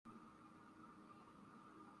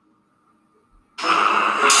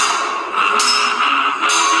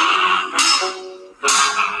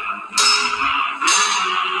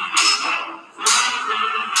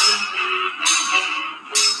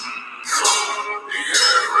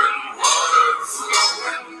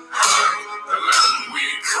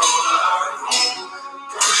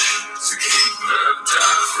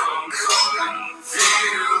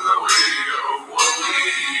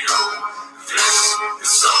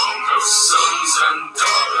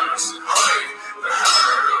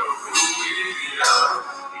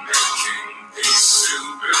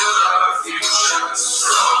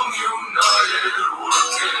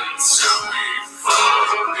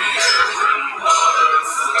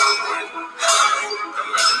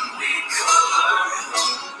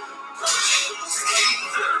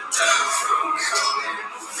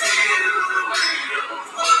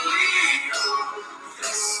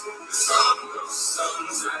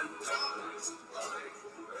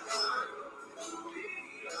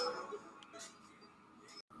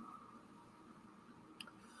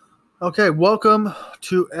Okay, welcome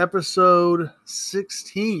to episode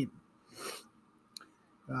 16.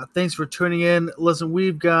 Thanks for tuning in. Listen,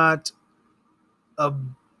 we've got a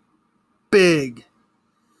big,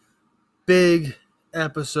 big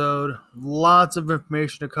episode. Lots of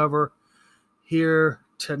information to cover here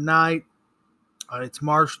tonight. It's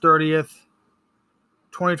March 30th,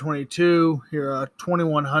 2022, here at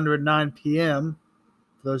 2109 p.m.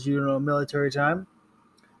 For those of you who know military time,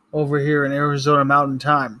 over here in Arizona Mountain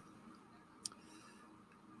Time.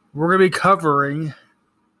 We're going to be covering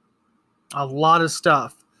a lot of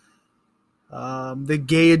stuff. The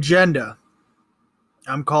gay agenda.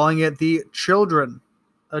 I'm calling it the children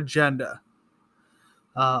agenda.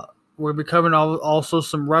 We'll be covering also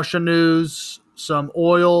some Russia news, some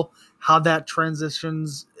oil, how that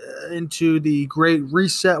transitions into the Great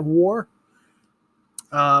Reset War.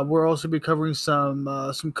 We'll also be covering some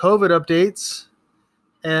COVID updates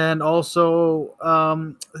and also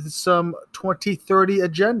some 2030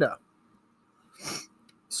 agenda.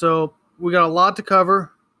 So we got a lot to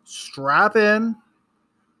cover. Strap in.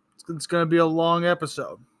 It's going to be a long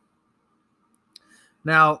episode.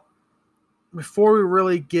 Now, before we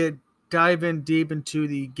really dive in deep into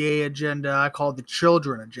the gay agenda, I call it the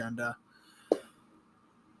children agenda.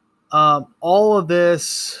 All of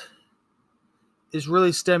this is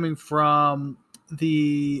really stemming from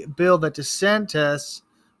the bill that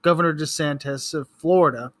Governor DeSantis of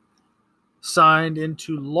Florida, signed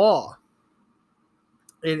into law.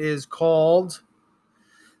 It is called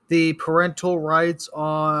the Parental Rights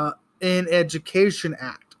in Education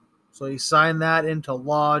Act. So he signed that into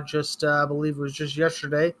law I believe it was just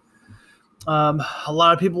yesterday. A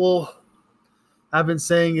lot of people have been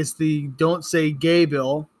saying it's the Don't Say Gay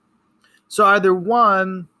bill. So either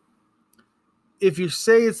one, if you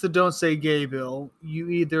say it's the Don't Say Gay bill,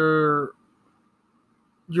 you're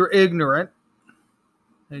ignorant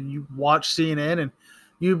and you watch CNN and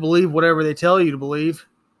you believe whatever they tell you to believe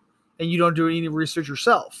and you don't do any research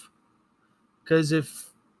yourself. Because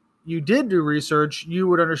if you did do research, you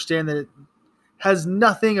would understand that it has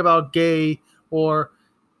nothing about gay or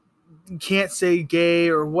you can't say gay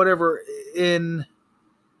or whatever in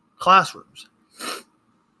classrooms.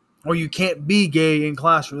 Or you can't be gay in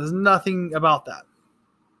classrooms. There's nothing about that.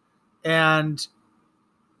 And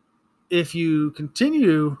if you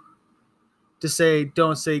continue to say,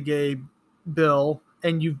 don't say gay bill,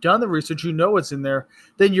 and you've done the research, you know what's in there,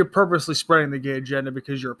 then you're purposely spreading the gay agenda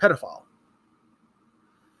because you're a pedophile.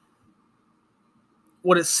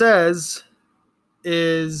 What it says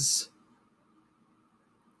is,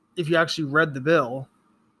 if you actually read the bill,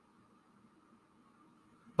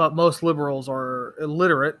 but most liberals are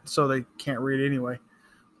illiterate, so they can't read anyway.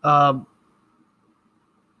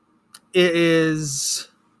 It is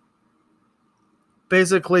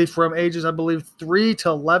basically from ages, I believe, 3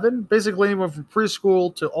 to 11, basically anyone from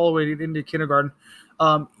preschool to all the way into kindergarten.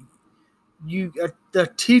 The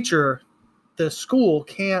teacher, the school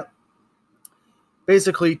can't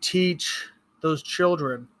basically teach those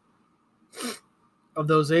children of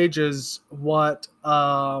those ages what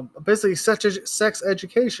basically sex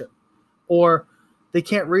education, or they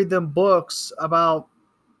can't read them books about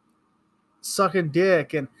sucking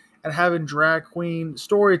dick and having drag queen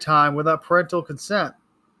story time without parental consent.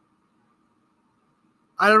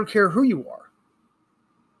 I don't care who you are.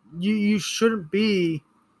 You shouldn't be,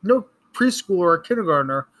 no preschooler or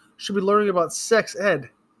kindergartner should be learning about sex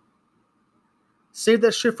ed. Save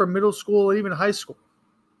that shit for middle school and even high school.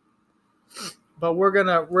 But we're going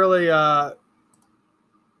to really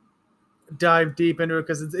dive deep into it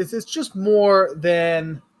because it's just more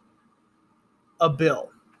than a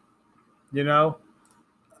bill. You know?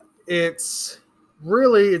 It's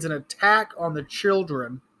an attack on the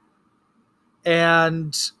children.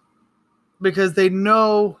 And because they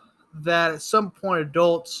know that at some point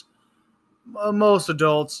most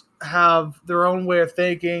adults have their own way of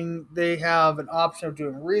thinking. They have an option of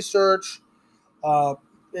doing research.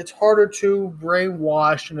 It's harder to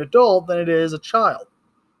brainwash an adult than it is a child,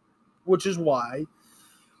 which is why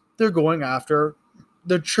they're going after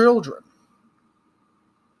the children,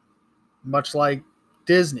 much like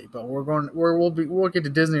Disney. But we'll get to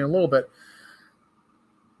Disney in a little bit.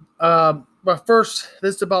 But first,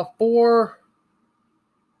 this is about 4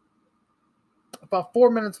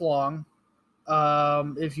 minutes long.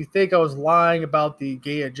 If you think I was lying about the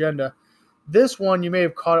gay agenda, this one you may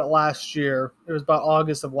have caught it last year. It was about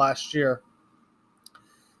August of last year.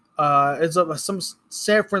 It's some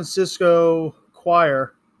San Francisco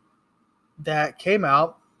choir that came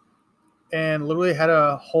out and literally had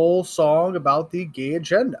a whole song about the gay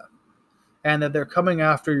agenda and that they're coming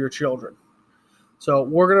after your children. So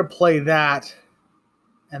we're going to play that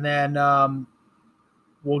and then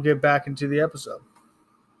we'll get back into the episode.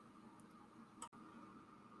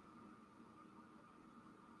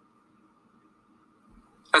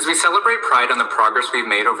 As we celebrate Pride on the progress we've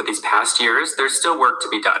made over these past years, there's still work to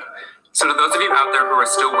be done. So to those of you out there who are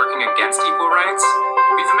still working against equal rights,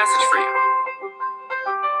 we have a message for you.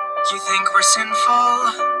 You think we're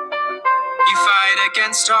sinful? You fight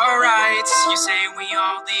against our rights. You say we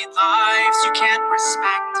all lead lives you can't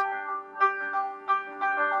respect.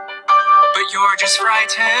 But you're just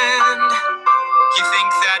frightened. You think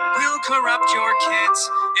that we'll corrupt your kids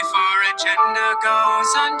if our agenda goes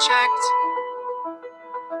unchecked.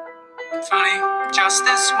 Funny, just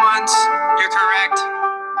this once, you're correct.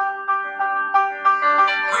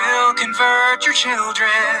 We'll convert your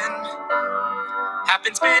children.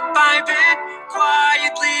 Happens bit by bit,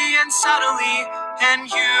 quietly and subtly, and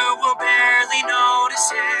you will barely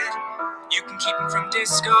notice it. You can keep them from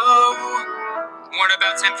disco. What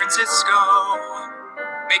about San Francisco?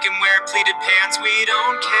 Make him wear pleated pants, we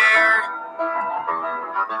don't care.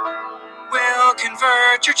 We'll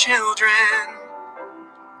convert your children.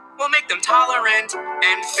 We'll make them tolerant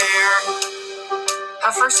and fair.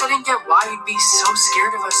 At first I didn't get why you'd be so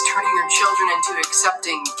scared of us turning your children into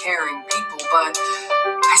accepting, caring people, but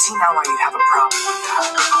I see now why you'd have a problem with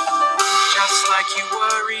that. Just like you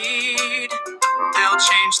worried, they'll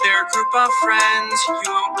change their group of friends. You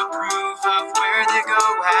won't approve of where they go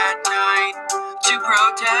at night to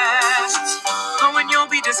protest. Oh, and you'll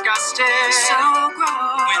be disgusted So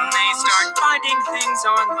gross. when they start finding things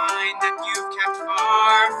online that you've kept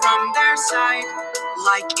far from their sight.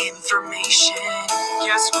 Like information.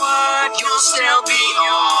 Guess what? You'll still be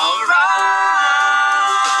alright.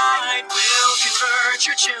 We'll convert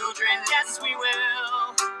your children. Yes, we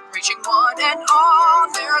will. Reaching one and all,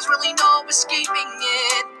 there's really no escaping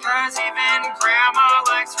it. 'Cause even grandma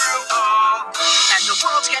likes RuPaul. And the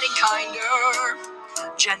world's getting kinder.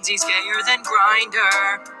 Gen Z's gayer than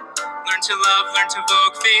Grindr. Learn to love, learn to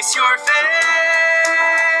vogue, face your fate.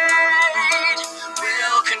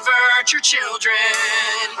 We'll convert your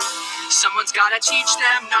children. Someone's gotta teach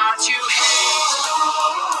them not to hate.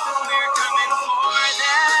 We're coming for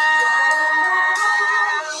them.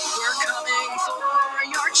 We're coming for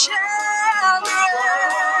your children.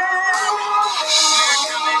 We're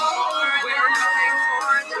coming for them. We're coming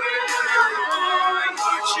for them. We're coming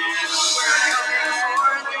for your children.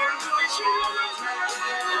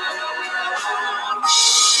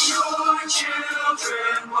 Your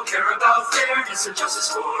children will care about fairness and justice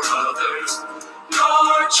for others.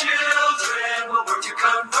 Your children will work to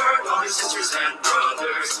convert all their sisters and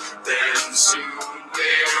brothers. Then soon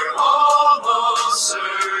we're almost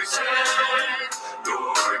certain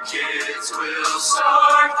your kids will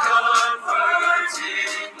start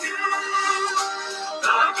converting you.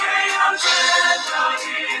 The gay agenda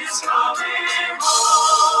is coming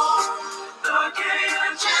home. The gay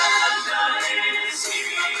agenda is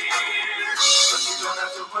here. But you don't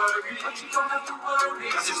have to worry.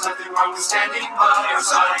 Cause there's nothing wrong with standing by our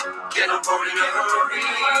side. Get on board in a hurry.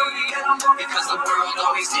 Because the world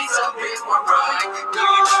always needs a bit more pride. No,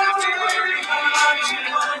 you don't have to worry.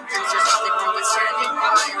 Cause there's nothing wrong with standing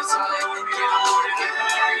by your side. Get on board in a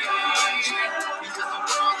hurry. Because the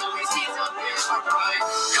world always needs a bit more pride.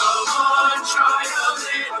 Come on, try a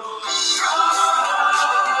little. Try.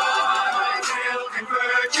 We'll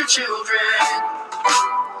convert your children.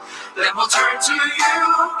 Then we'll turn to you,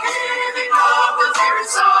 giving up the fear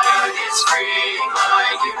inside. It's freeing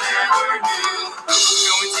like you never knew.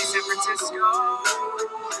 Go and see San Francisco.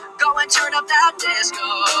 Go and turn up that disco.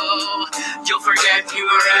 You'll forget you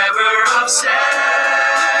were ever upset.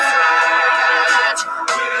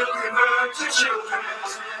 We'll convert your children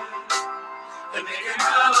and make an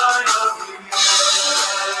ally of you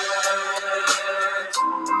yet.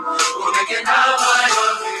 We'll make an ally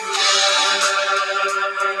of you yet.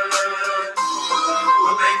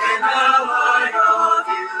 We'll make an ally of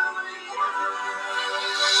you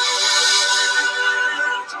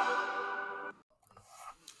yet.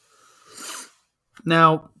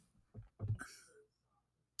 Now,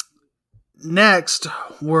 next,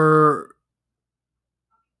 we're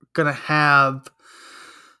going to have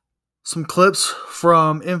some clips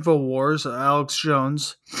from InfoWars, Alex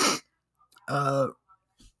Jones.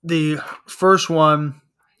 The first one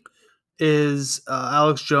is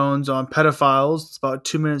Alex Jones on pedophiles. It's about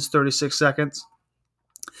 2 minutes, 36 seconds.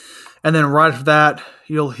 And then right after that,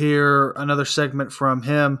 you'll hear another segment from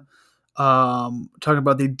him talking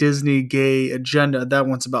about the Disney gay agenda. That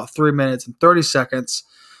one's about 3 minutes and 30 seconds.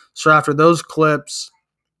 So after those clips,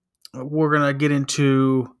 we're going to get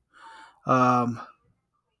into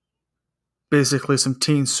basically some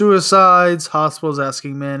teen suicides, hospitals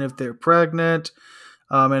asking men if they're pregnant,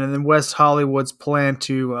 and then West Hollywood's plan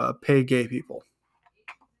to pay gay people.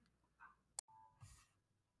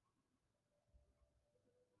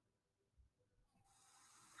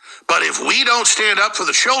 But if we don't stand up for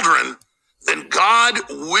the children, then God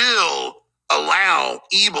will allow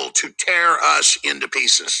evil to tear us into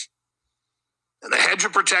pieces. And the hedge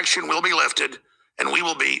of protection will be lifted, and we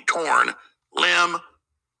will be torn limb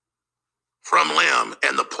from limb.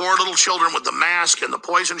 And the poor little children with the mask and the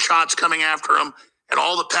poison shots coming after them, and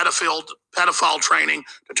all the pedophile training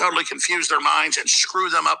to totally confuse their minds and screw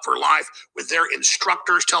them up for life with their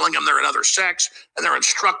instructors telling them they're another sex, and their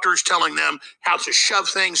instructors telling them how to shove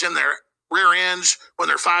things in their rear ends when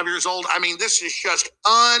they're 5 years old. I mean, this is just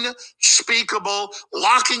unspeakable.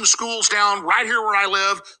 Locking schools down right here where I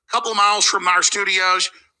live, a couple of miles from our studios,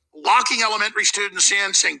 locking elementary students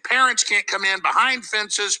in, saying parents can't come in behind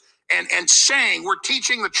fences, and saying we're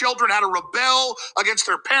teaching the children how to rebel against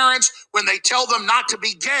their parents when they tell them not to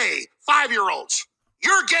be gay. 5-year-olds.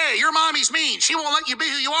 You're gay. Your mommy's mean. She won't let you be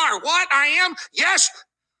who you are. What? I am? Yes.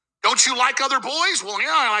 Don't you like other boys? Well,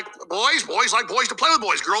 yeah, I like boys. Boys like boys to play with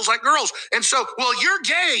boys. Girls like girls. And so, well, you're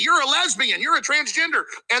gay. You're a lesbian. You're a transgender.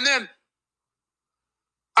 And then,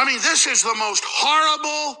 I mean, this is the most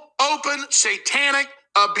horrible, open, satanic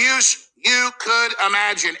abuse you could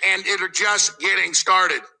imagine. And it are just getting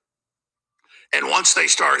started. And once they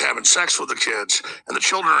start having sex with the kids, and the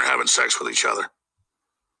children are having sex with each other,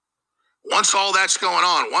 once all that's going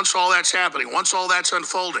on, once all that's happening, once all that's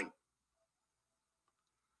unfolding,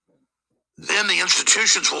 then the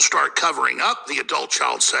institutions will start covering up the adult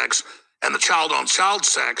child sex and the child-on-child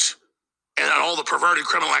sex and all the perverted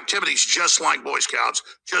criminal activities, just like Boy Scouts,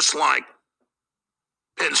 just like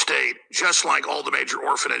Penn State, just like all the major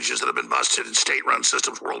orphanages that have been busted in state-run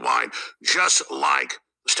systems worldwide, just like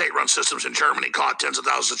the state-run systems in Germany caught tens of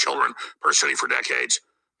thousands of children per city for decades,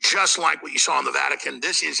 just like what you saw in the Vatican.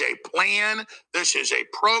 This is a plan. This is a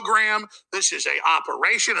program. This is a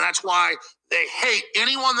operation, and that's why they hate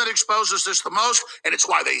anyone that exposes this the most, and it's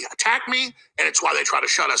why they attack me, and it's why they try to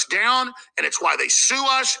shut us down, and it's why they sue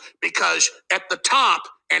us, because at the top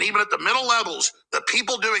and even at the middle levels, the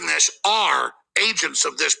people doing this are agents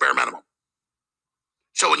of this bare minimum.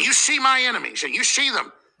 So when you see my enemies and you see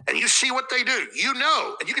them and you see what they do, you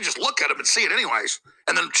know, and you can just look at them and see it anyways,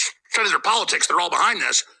 and then study their politics, they're all behind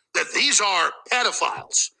this, that these are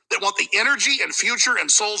pedophiles that want the energy and future and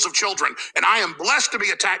souls of children. And I am blessed to be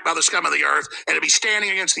attacked by the scum of the earth and to be standing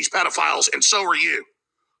against these pedophiles, and so are you.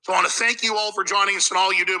 So I want to thank you all for joining us and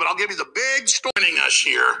all you do, but I'll give you the big story. Joining us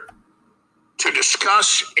here to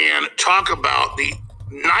discuss and talk about the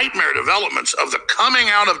nightmare developments of the coming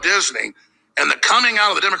out of Disney and the coming out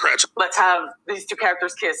of the Democrats. Let's have these two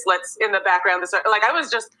characters kiss. Let's, in the background, this, like, I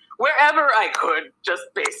was just, wherever I could, just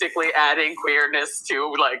basically adding queerness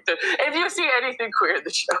to, like, if you see anything queer in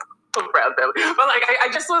the show, I'm proud of it. But, like, I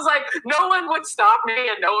just was like, no one would stop me,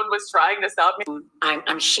 and no one was trying to stop me.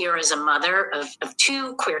 I'm here as a mother of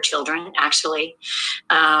two queer children, actually,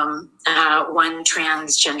 one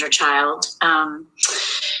transgender child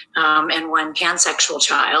and one pansexual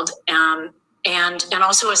child. And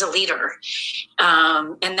also as a leader.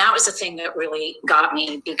 And that was the thing that really got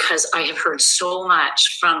me, because I have heard so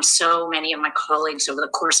much from so many of my colleagues over the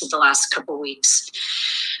course of the last couple of weeks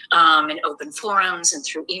in open forums and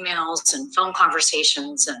through emails and phone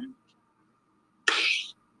conversations. And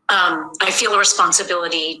I feel a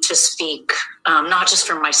responsibility to speak, not just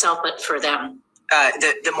for myself, but for them.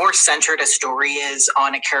 The more centered a story is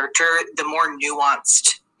on a character, the more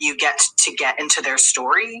nuanced you get into their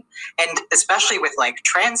story. And especially with like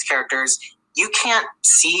trans characters, you can't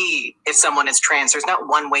see if someone is trans. There's not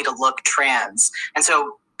one way to look trans. And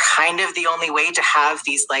so kind of the only way to have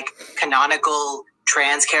these like canonical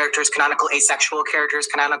trans characters, canonical asexual characters,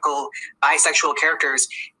 canonical bisexual characters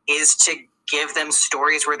is to give them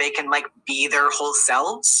stories where they can like be their whole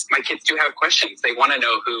selves. My kids do have questions. They want to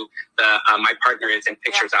know who my partner is in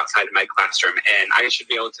pictures outside of my classroom, and I should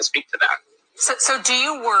be able to speak to that. So do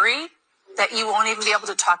you worry that you won't even be able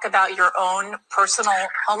to talk about your own personal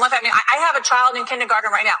home life? I mean, I have a child in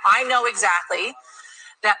kindergarten right now. I know exactly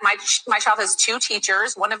that my child has two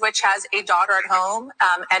teachers, one of which has a daughter at home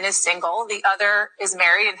and is single. The other is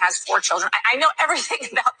married and has 4 children. I know everything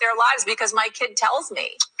about their lives because my kid tells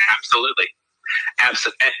me. Absolutely.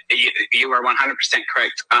 You are 100%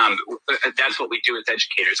 correct. That's what we do as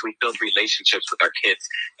educators. We build relationships with our kids.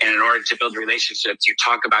 And in order to build relationships, you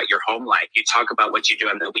talk about your home life. You talk about what you do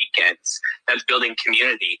on the weekends. That's building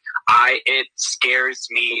community. It scares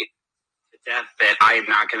me to death that I am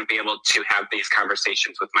not going to be able to have these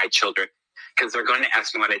conversations with my children. because they're going to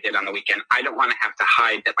ask me what I did on the weekend. I don't want to have to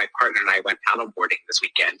hide that my partner and I went paddleboarding this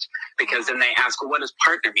weekend, because then they ask, well, what does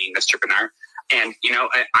partner mean, Mr. Bernard? And,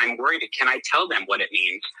 I'm worried, can I tell them what it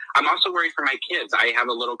means? I'm also worried for my kids. I have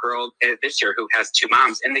a little girl this year who has two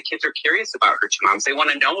moms, and the kids are curious about her two moms. They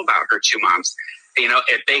want to know about her two moms.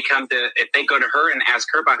 If they go to her and ask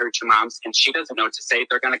her about her two moms and she doesn't know what to say,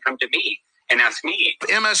 they're going to come to me and ask me.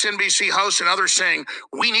 MSNBC hosts and others saying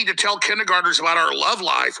we need to tell kindergartners about our love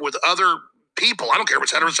life with other people. I don't care if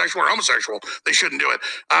it's heterosexual or homosexual. They shouldn't do it.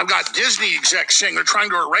 I've got Disney execs saying they're trying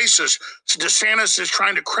to erase us. DeSantis is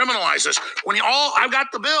trying to criminalize us. I've got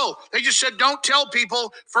the bill. They just said don't tell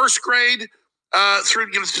people first grade through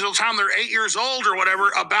until the time they're 8 years old or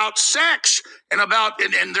whatever about sex and about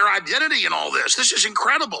and their identity and all this. This is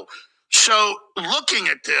incredible. So looking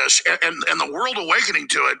at this and the world awakening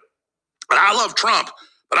to it, but I love Trump,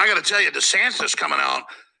 but I got to tell you, DeSantis coming out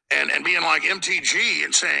and being like MTG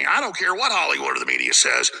and saying, I don't care what Hollywood or the media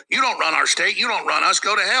says. You don't run our state. You don't run us.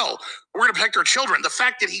 Go to hell. We're going to protect our children. The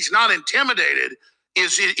fact that he's not intimidated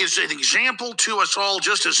is an example to us all,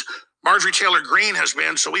 just as Marjorie Taylor Greene has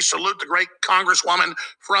been. So we salute the great congresswoman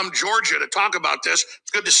from Georgia to talk about this.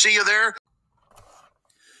 It's good to see you there.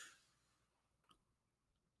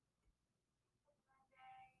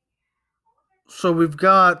 So we've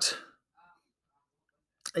got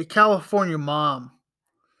a California mom.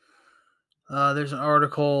 There's an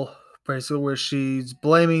article basically where she's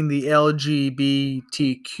blaming the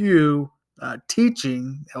LGBTQ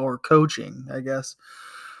teaching or coaching, I guess,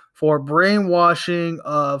 for brainwashing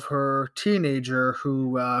of her teenager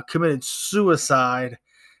who committed suicide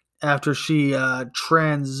after she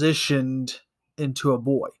transitioned into a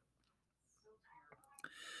boy.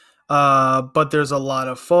 But there's a lot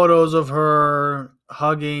of photos of her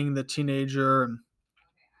hugging the teenager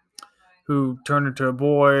who turned into a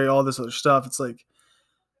boy, all this other stuff. It's like,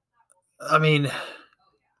 I mean,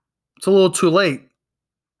 it's a little too late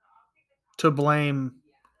to blame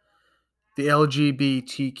the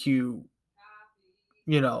LGBTQ,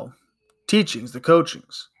 teachings, the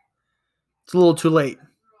coachings. It's a little too late.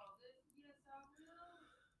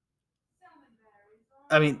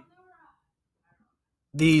 I mean,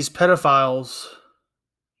 these pedophiles,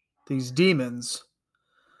 these demons,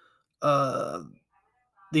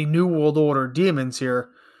 the New World Order demons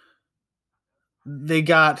here, they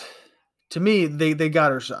got, to me, they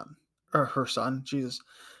got her son, Jesus.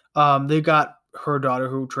 They got her daughter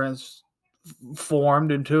who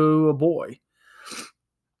transformed into a boy.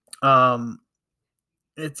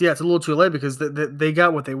 It's a little too late because they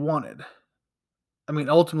got what they wanted. I mean,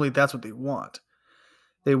 ultimately, that's what they want.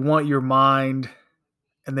 They want your mind,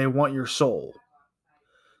 and they want your soul,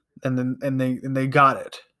 and they got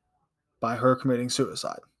it by her committing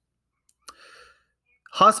suicide.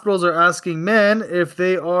 Hospitals are asking men if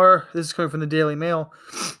they are. This is coming from the Daily Mail.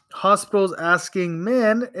 Hospitals asking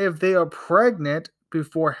men if they are pregnant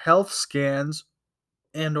before health scans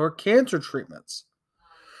and or cancer treatments.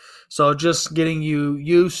 So just getting you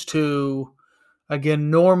used to,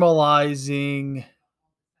 again, normalizing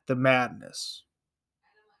the madness.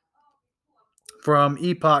 From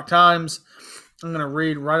Epoch Times, I'm going to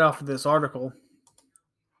read right off of this article.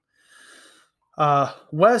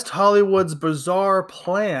 West Hollywood's bizarre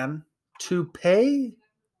plan to pay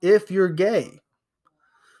if you're gay.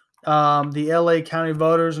 The LA County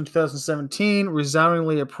voters in 2017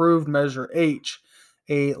 resoundingly approved Measure H,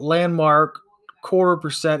 a landmark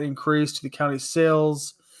 0.25% increase to the county's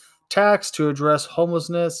sales tax to address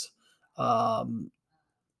homelessness. When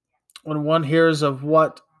one hears of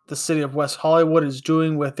what the city of West Hollywood is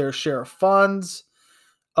doing with their share of funds,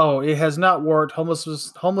 it has not worked.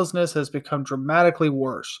 Homelessness has become dramatically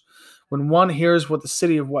worse. When one hears what the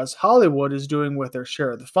city of West Hollywood is doing with their share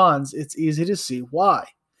of the funds, it's easy to see why.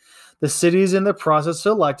 The city is in the process of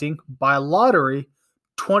selecting, by lottery,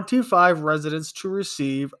 25 residents to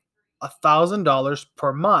receive $1,000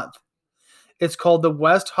 per month. It's called the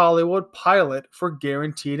West Hollywood Pilot for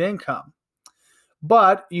Guaranteed Income.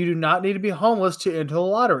 But you do not need to be homeless to enter the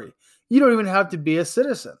lottery. You don't even have to be a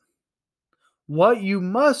citizen. What you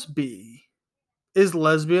must be is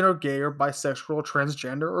lesbian or gay or bisexual or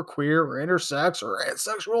transgender or queer or intersex or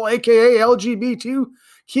asexual, aka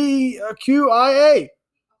LGBTQIA.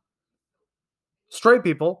 Straight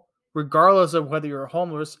people, regardless of whether you're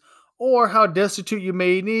homeless or how destitute you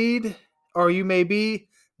may need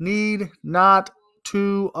not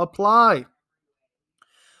to apply.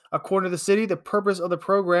 According to the city, the purpose of the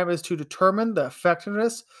program is to determine the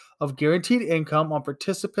effectiveness of guaranteed income on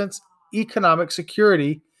participants' economic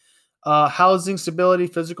security, housing stability,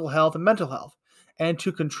 physical health, and mental health, and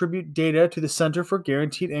to contribute data to the Center for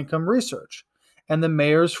Guaranteed Income Research. and the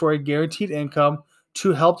mayors for a guaranteed income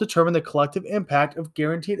to help determine the collective impact of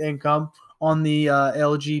guaranteed income on the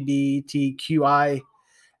LGBTQIA.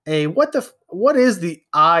 What is the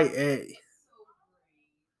IA?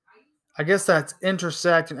 I guess that's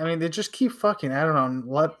intersecting. I mean, they just keep fucking adding on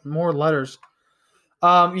more letters.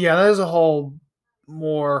 Yeah, there's a whole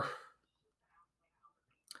more.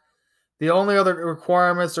 The only other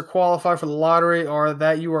requirements to qualify for the lottery are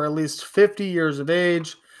that you are at least 50 years of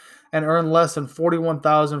age and earn less than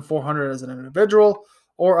 $41,400 as an individual,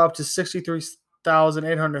 or up to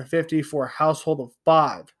 $63,850 for a household of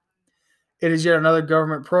 5. It is yet another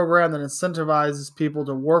government program that incentivizes people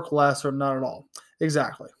to work less or not at all.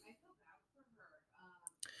 Exactly.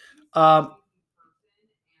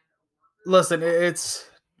 Listen, it's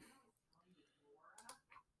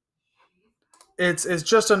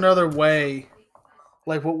just another way,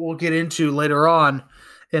 like what we'll get into later on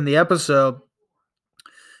in the episode.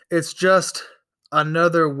 It's just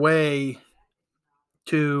another way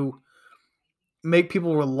to make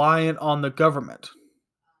people reliant on the government.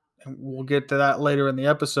 And we'll get to that later in the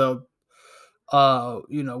episode.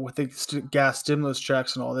 With the gas stimulus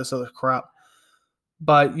checks and all this other crap.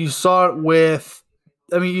 But you saw it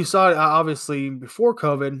you saw it obviously before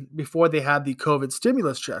COVID, before they had the COVID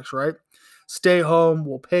stimulus checks, right? Stay home,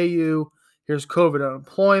 we'll pay you. Here's COVID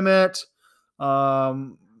unemployment.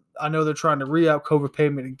 I know they're trying to re-up COVID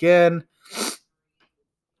payment again.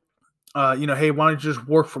 Hey, why don't you just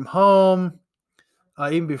work from home?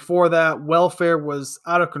 Even before that, welfare was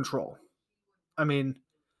out of control. I mean,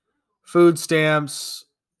 food stamps.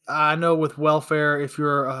 I know with welfare, if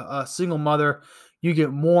you're a single mother, you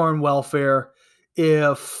get more in welfare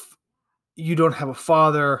if you don't have a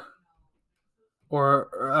father or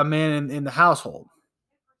a man in the household.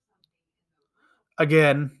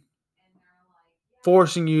 Again,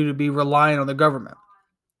 forcing you to be reliant on the government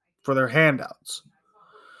for their handouts,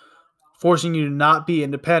 forcing you to not be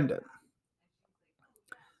independent.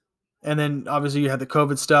 And then obviously you had the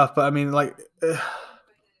COVID stuff, but I mean, like,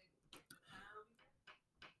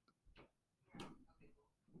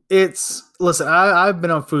 listen, I've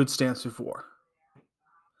been on food stamps before.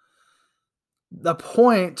 The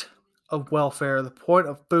point of welfare, the point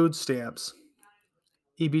of food stamps,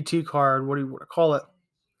 EBT card, what do you want to call it,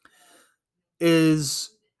 is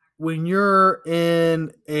when you're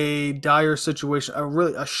in a dire situation,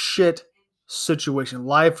 a shit situation,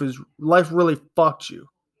 life really fucked you.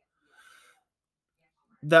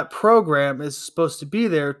 That program is supposed to be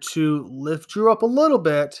there to lift you up a little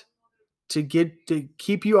bit, to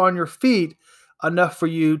keep you on your feet enough for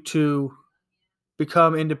you to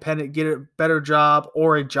become independent, get a better job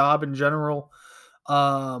or a job in general.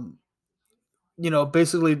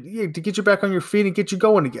 Basically to get you back on your feet and get you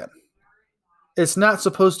going again. It's not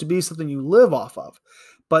supposed to be something you live off of,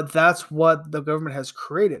 but that's what the government has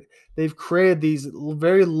created. They've created these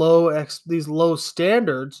very these low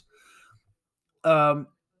standards to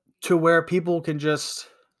where people can just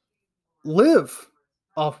live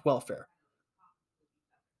off welfare,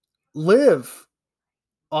 live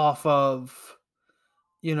off of,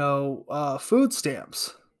 food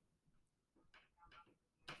stamps.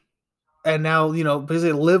 And now,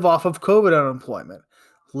 basically live off of COVID unemployment.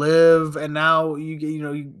 And now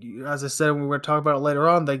you, as I said, we were talking about it later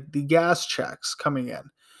on, the gas checks coming in.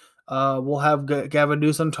 We'll have Gavin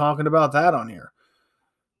Newsom talking about that on here.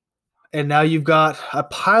 And now you've got a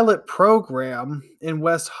pilot program in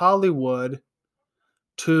West Hollywood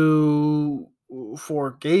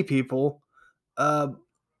for gay people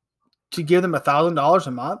to give them $1,000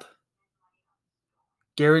 a month,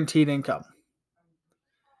 guaranteed income.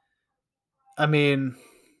 I mean,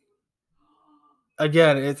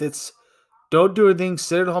 again, it's don't do anything,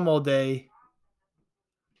 sit at home all day,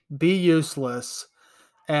 be useless,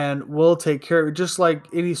 and we'll take care of it. Just like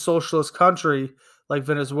any socialist country like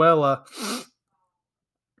Venezuela.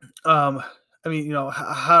 How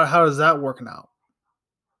is that working out?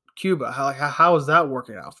 Cuba, how is that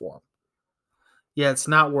working out for them? Yeah, it's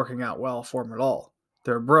not working out well for them at all.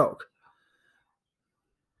 They're broke.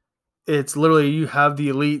 It's literally, you have the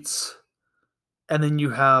elites, and then you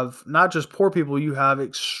have not just poor people, you have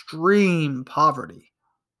extreme poverty.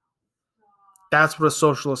 That's what a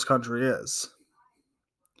socialist country is.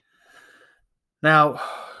 Now,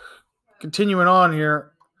 continuing on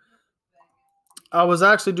here, I was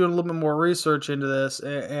actually doing a little bit more research into this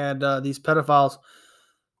and these pedophiles,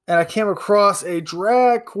 and I came across a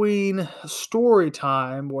drag queen story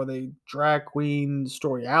time, or the drag queen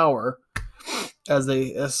story hour, as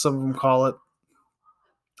some of them call it.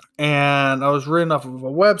 And I was reading off of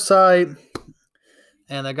a website,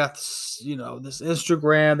 and I got this, this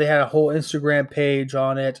Instagram. They had a whole Instagram page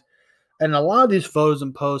on it, And a lot of these photos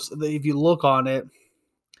and posts, if you look on it,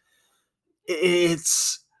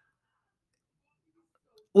 it's...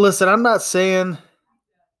 Listen, I'm not saying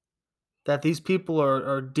that these people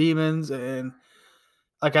are demons, and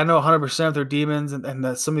like I know 100% they're demons, and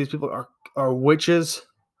that some of these people are witches.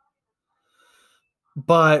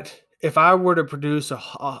 But if I were to produce a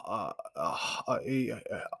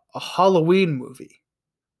Halloween movie,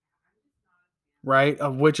 right,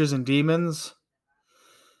 of witches and demons,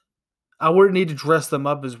 I wouldn't need to dress them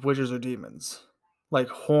up as witches or demons, like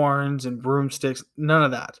horns and broomsticks. None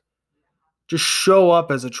of that. Just show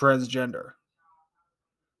up as a transgender.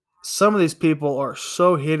 Some of these people are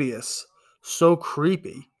so hideous, so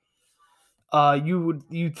creepy.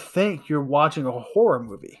 You'd think you're watching a horror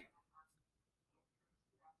movie.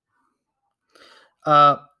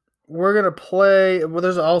 We're gonna play. Well,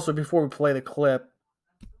 there's also, before we play the clip,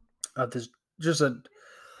 there's just a.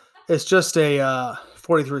 It's just a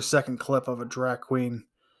 43-second clip of a drag queen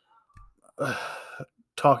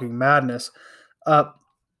talking madness,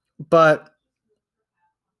 but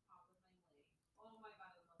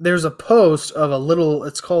there's a post of a little.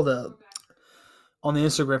 It's called on the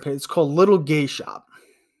Instagram page. It's called Little Gay Shop,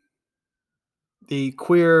 the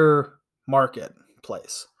queer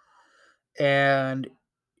marketplace, and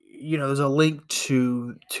there's a link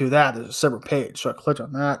to that. There's a separate page, so I clicked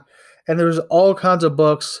on that, and there's all kinds of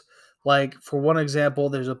books. Like, for one example,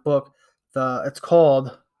 there's a book. It's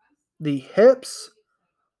called "The Hips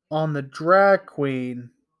on the Drag Queen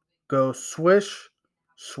Go Swish,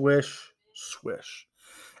 Swish, Swish,"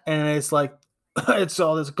 and it's like it's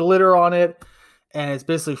all this glitter on it, and it's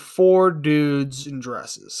basically 4 dudes in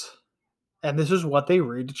dresses, and this is what they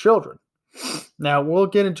read to children. Now we'll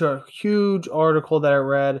get into a huge article that I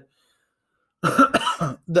read.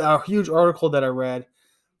 A huge article that I read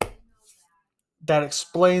that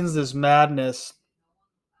explains this madness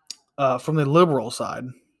from the liberal side,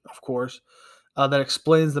 of course, that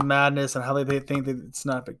explains the madness and how they think that it's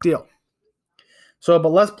not a big deal. So, but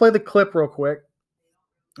let's play the clip real quick,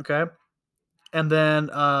 okay? And then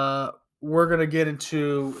we're going to get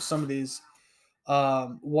into some of these,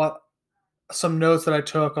 some notes that I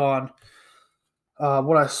took on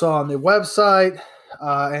what I saw on the website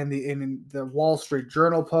and in the Wall Street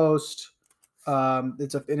Journal post.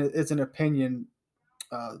 It's an opinion,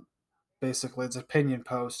 basically. It's an opinion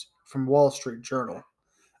post from Wall Street Journal.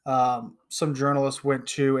 Some journalist went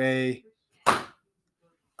to a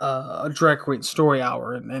drag queen story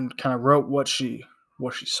hour and kind of wrote what she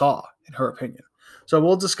saw in her opinion. So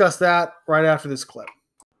we'll discuss that right after this clip.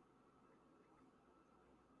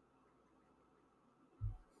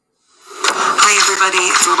 Hi everybody,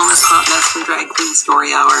 it's Little Miss Hot Mess from Drag Queen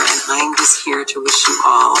Story Hour, and I'm just here to wish you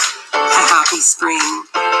all a happy spring.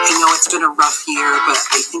 I know it's been a rough year, but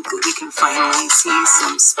I think that we can finally see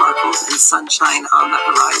some sparkles and sunshine on the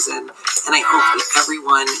horizon, and I hope that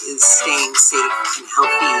everyone is staying safe and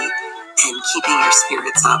healthy and keeping your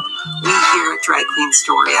spirits up. We here at Drag Queen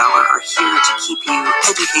Story Hour are here to keep you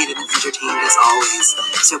educated and entertained as always,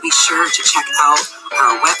 so be sure to check out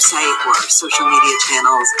our website or our social media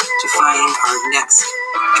channels to find our next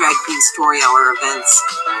Drag Queen Story Hour events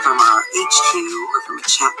from our HQ or from a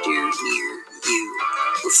chapter near you.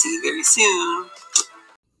 We'll see you very soon.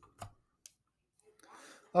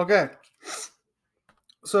 Okay.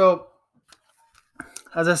 So,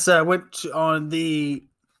 as I said, I went on the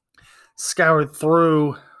scoured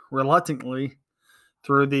through reluctantly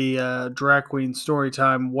through the Drag Queen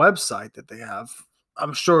Storytime website that they have.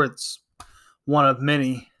 I'm sure it's one of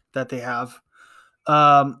many that they have.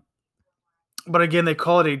 But again, they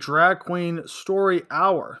call it a Drag Queen Story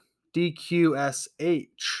Hour,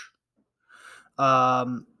 DQSH.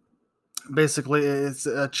 Basically, it's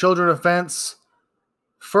a children offense.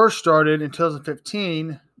 First started in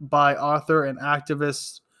 2015 by author and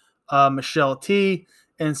activist Michelle T.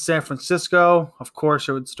 in San Francisco. Of course,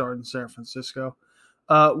 it would start in San Francisco.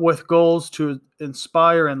 With goals to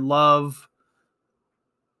inspire and love.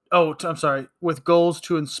 With goals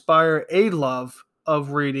to inspire a love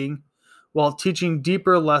of reading while teaching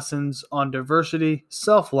deeper lessons on diversity,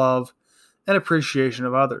 self-love, and appreciation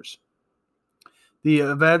of others. The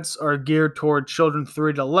events are geared toward children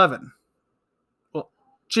 3 to 11. Well,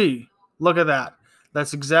 gee, look at that.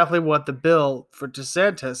 That's exactly what the bill for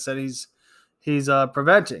DeSantis said he's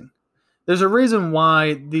preventing. There's a reason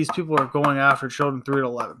why these people are going after children 3 to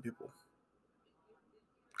 11 people.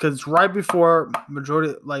 Because it's right before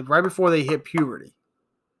they hit puberty.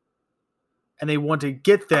 And they want to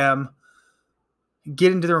get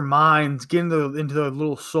into their minds, get into their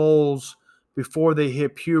little souls before they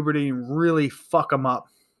hit puberty and really fuck them up.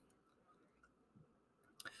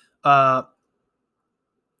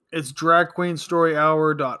 It's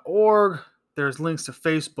dragqueenstoryhour.org. There's links to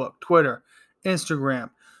Facebook, Twitter, Instagram.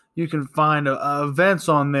 You can find events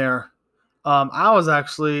on there. I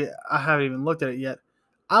haven't even looked at it yet.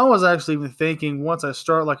 I was actually even thinking once I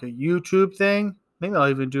start like a YouTube thing, maybe I'll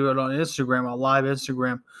even do it on Instagram, a live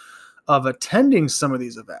Instagram, of attending some of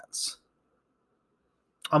these events.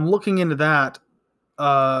 I'm looking into that.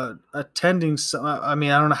 Attending some, I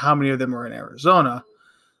mean, I don't know how many of them are in Arizona.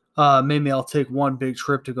 Maybe I'll take one big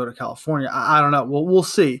trip to go to California. I don't know. We'll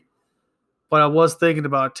see. But I was thinking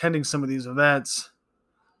about attending some of these events,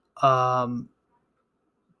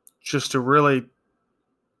 just to really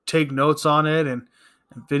take notes on it and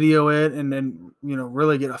video it, and then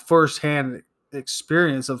really get a firsthand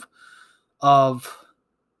experience of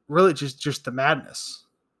really just the madness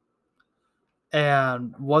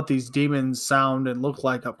and what these demons sound and look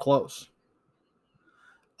like up close.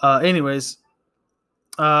 Anyways,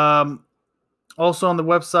 also on the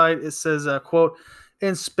website it says, quote,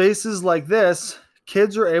 "In spaces like this,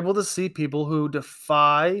 kids are able to see people who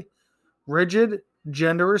defy rigid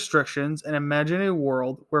gender restrictions and imagine a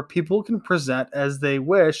world where people can present as they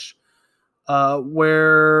wish,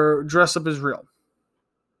 where dress up is real."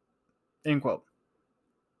 End quote.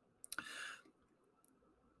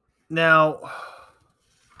 Now,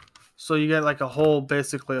 so you get like a whole,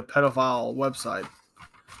 basically a pedophile website.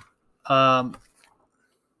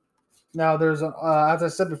 Now there's as I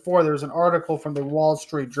said before, there's an article from the Wall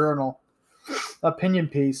Street Journal, opinion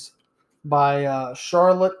piece by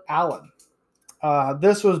Charlotte Allen.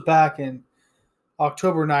 This was back in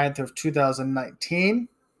October 9th of 2019.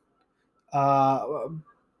 But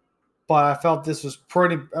I felt this was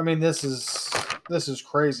this is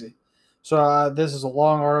crazy. So this is a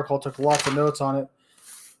long article. Took lots of notes on it.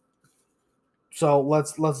 So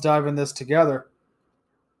let's dive in this together.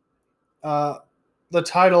 The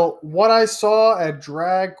title: "What I Saw at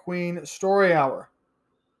Drag Queen Story Hour."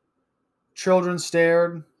 Children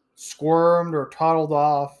stared, squirmed, or toddled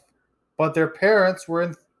off, but their parents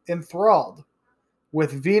were enthralled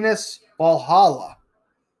with Venus Valhalla.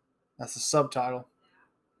 That's the subtitle.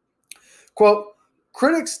 Quote,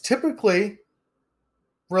 "Critics, typically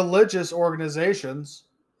religious organizations,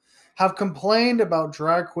 have complained about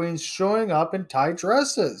drag queens showing up in tight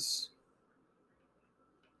dresses.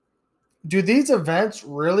 Do these events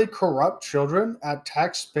really corrupt children at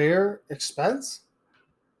taxpayer expense?"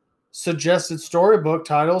 Suggested storybook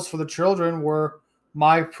titles for the children were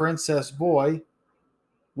My Princess Boy,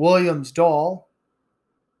 William's Doll,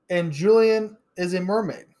 and Julian is a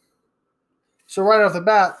Mermaid. So right off the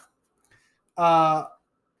bat,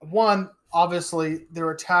 one, obviously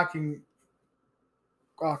they're attacking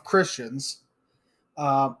Christians.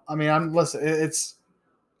 I'm not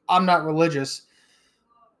religious,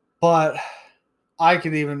 but I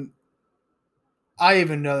even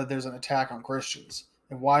know that there's an attack on Christians.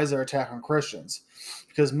 And why is there an attack on Christians?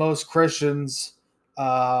 Because most Christians,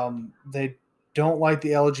 they don't like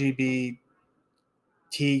the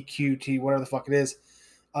LGBTQT, whatever the fuck it is,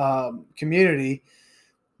 community.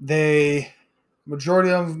 Majority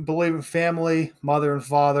of them believe in family, mother and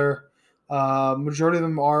father. Majority of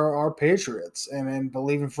them are patriots and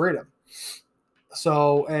believe in freedom.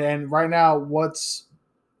 So, and right now, majority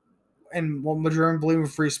of them believe in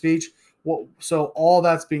free speech. So all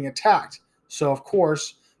that's being attacked. So of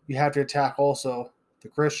course you have to attack also the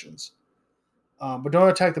Christians, but don't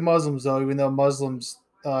attack the Muslims though. Even though Muslims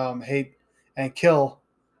hate and kill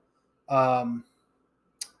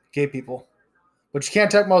gay people, but you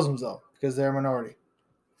can't attack Muslims though because they're a minority.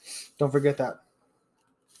 Don't forget that.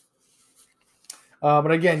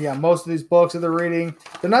 But again, yeah, most of these books that they're reading,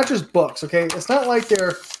 they're not just books. Okay, it's not like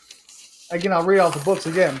they're. Again, I'll read all the books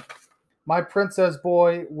again. My Princess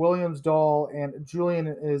Boy, William's Doll, and Julian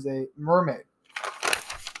is a Mermaid.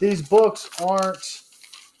 These books aren't,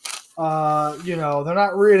 they're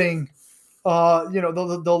not reading,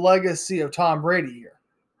 the legacy of Tom Brady here.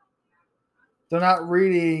 They're not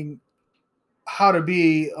reading how to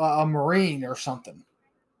be a Marine or something.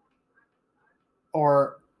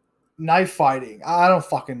 Or knife fighting. I don't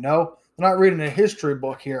fucking know. They're not reading a history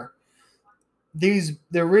book here.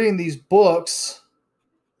 They're reading these books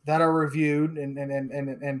that are reviewed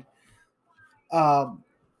and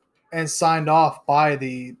signed off by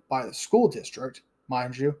the school district,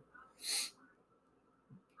 mind you.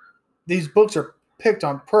 These books are picked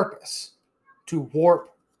on purpose to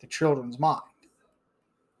warp the children's mind.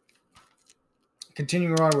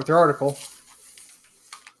 Continuing on with the article,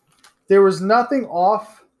 there was nothing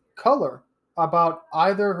off color about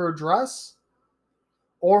either her dress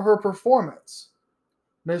or her performance.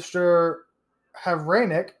 Mr.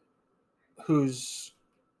 Havranek, who's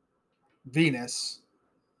Venus,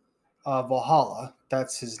 Valhalla.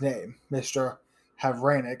 That's his name, Mr.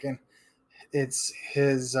 Havranek, and it's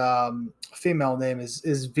his female name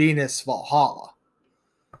is Venus Valhalla.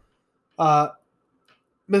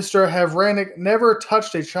 Mr. Havranek never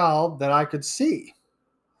touched a child that I could see,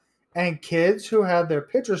 and kids who had their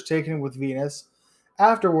pictures taken with Venus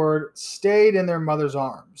afterward stayed in their mother's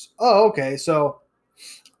arms. Oh, okay, so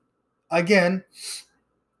again,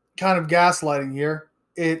 kind of gaslighting here.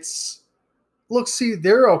 It's look, see,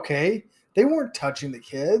 they're okay. They weren't touching the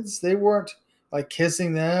kids. They weren't like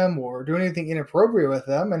kissing them or doing anything inappropriate with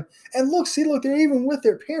them. And look, see, look, they're even with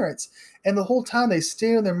their parents. And the whole time they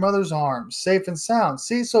stay in their mother's arms, safe and sound.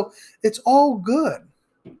 See, so it's all good.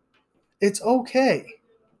 It's okay.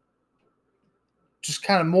 Just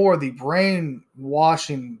kind of more the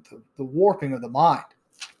brainwashing, the warping of the mind.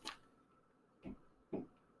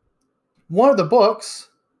 One of the books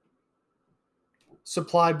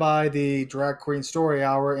supplied by the Drag Queen Story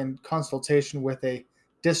Hour in consultation with a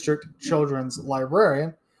district children's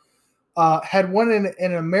librarian, had won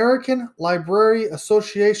an American Library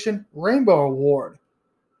Association Rainbow Award.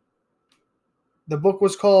 The book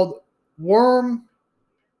was called Worm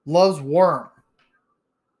Loves Worm.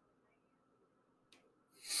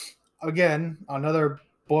 Again, another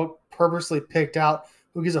book purposely picked out.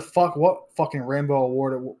 Who gives a fuck what fucking Rainbow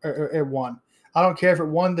Award it won? I don't care if it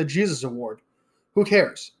won the Jesus Award. Who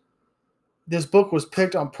cares? This book was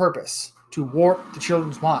picked on purpose to warp the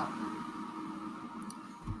children's mind.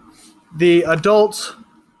 The adults,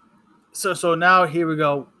 so now here we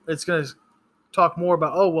go. It's going to talk more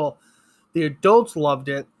about, oh, well, the adults loved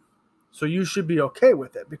it, so you should be okay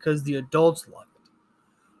with it because the adults loved it.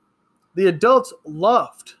 The adults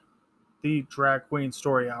loved the Drag Queen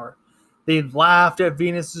Story Hour. They laughed at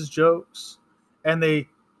Venus's jokes, and they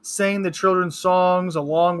sang the children's songs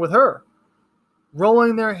along with her,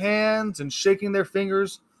 rolling their hands and shaking their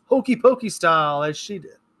fingers hokey pokey style as she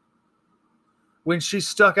did. When she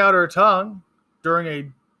stuck out her tongue during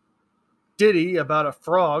a ditty about a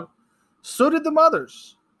frog, so did the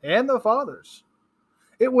mothers and the fathers.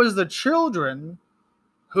 It was the children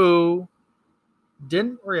who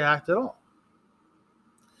didn't react at all.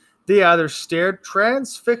 They either stared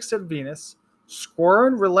transfixed at Venus,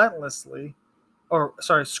 squirmed restlessly, or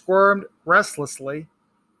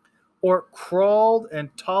crawled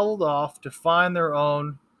and toddled off to find their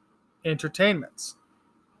own entertainments.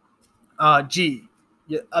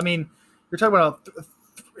 Yeah, I mean, you're talking about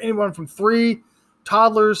anyone from 3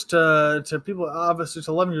 toddlers to people obviously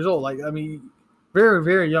to 11 years old. Like, I mean, very,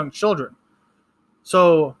 very young children.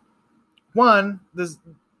 So, one,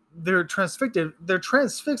 they're transfixed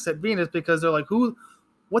at Venus because they're like,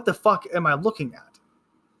 what the fuck am I looking at?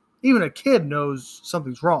 Even a kid knows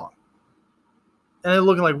something's wrong. And they're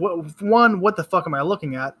looking like, what the fuck am I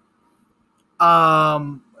looking at?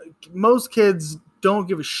 Most kids don't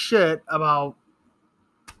give a shit about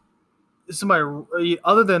somebody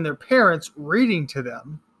other than their parents reading to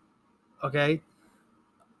them. Okay?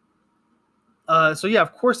 So yeah,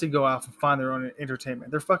 of course they go out and find their own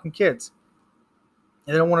entertainment. They're fucking kids.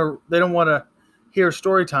 And they don't want to hear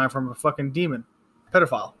story time from a fucking demon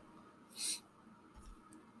pedophile.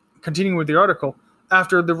 Continuing with the article,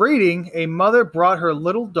 after the reading, a mother brought her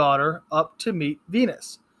little daughter up to meet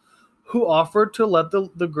Venus, who offered to let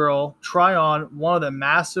the girl try on one of the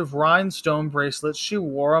massive rhinestone bracelets she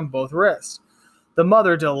wore on both wrists. The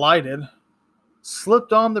mother, delighted,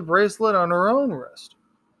 slipped on the bracelet on her own wrist.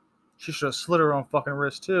 She should have slit her own fucking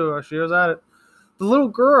wrist too. She was at it. The little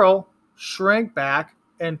girl shrank back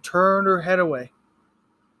and turned her head away.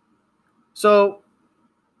 So,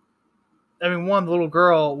 I mean, the little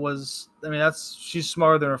girl was, I mean, she's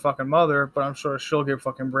smarter than her fucking mother, but I'm sure she'll get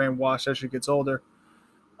fucking brainwashed as she gets older.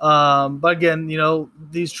 But again,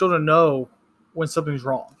 these children know when something's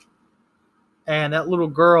wrong. And that little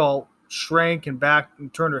girl shrank and back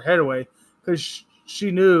and turned her head away because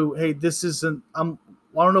she knew, hey, this isn't, I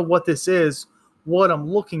don't know what this is, what I'm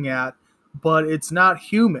looking at, but it's not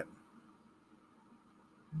human.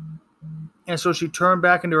 And so she turned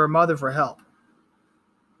back into her mother for help.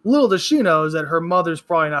 Little does she know is that her mother's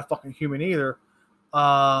probably not fucking human either.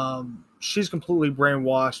 She's completely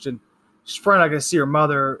brainwashed, and she's probably not going to see her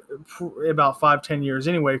mother about 5-10 years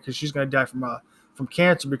anyway, because she's going to die from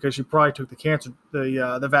cancer because she probably took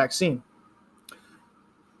the vaccine.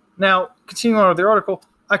 Now, continuing on with the article,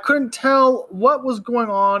 I couldn't tell what was going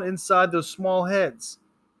on inside those small heads.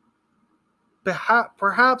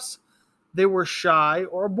 Perhaps they were shy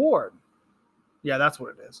or bored. Yeah, that's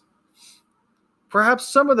what it is. Perhaps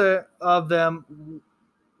some of them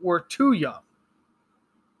were too young.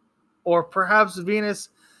 Or perhaps Venus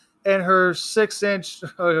and her 6-inch.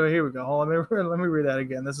 Oh, here we go. Hold on, let me read that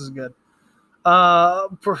again. This is good.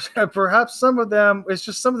 Perhaps some of them. It's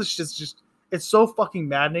just some of the shit's just. It's so fucking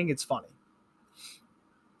maddening. It's funny.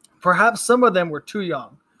 Perhaps some of them were too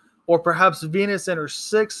young, or perhaps Venus and her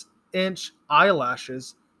 6-inch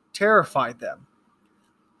eyelashes terrified them.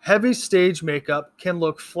 Heavy stage makeup can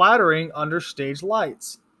look flattering under stage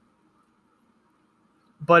lights.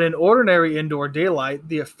 But in ordinary indoor daylight,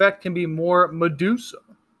 the effect can be more Medusa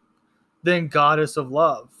than goddess of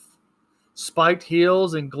love. Spiked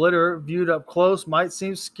heels and glitter viewed up close might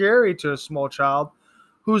seem scary to a small child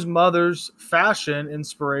whose mother's fashion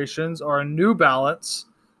inspirations are New Balance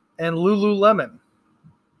and Lululemon.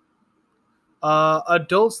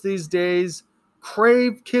 Adults these days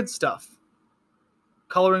crave kid stuff.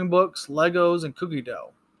 Coloring books, Legos, and cookie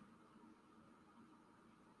dough.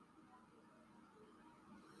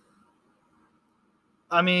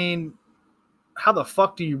 I mean, how the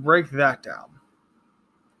fuck do you break that down?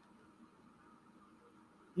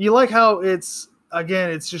 You like how it's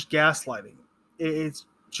just gaslighting. It's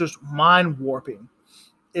just mind warping.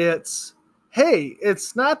 It's, hey,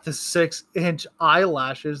 it's not the 6-inch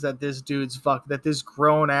eyelashes that this that this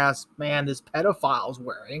grown ass man, this pedophile's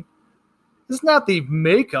wearing. It's not the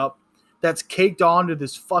makeup that's caked onto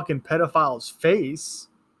this fucking pedophile's face.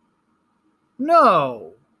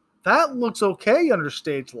 No, that looks okay under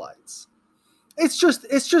stage lights. It's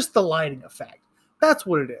just the lighting effect. That's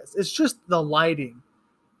what it is. It's just the lighting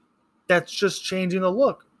that's just changing the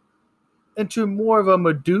look into more of a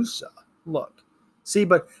Medusa look. See,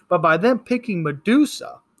 but by them picking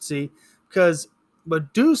Medusa, see, because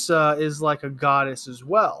Medusa is like a goddess as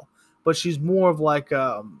well, but she's more of like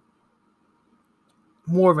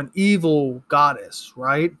more of an evil goddess,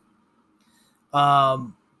 right?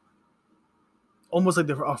 Almost like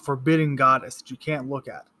a forbidden goddess that you can't look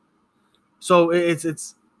at. So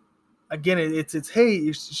it's hey,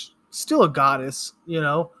 it's still a goddess,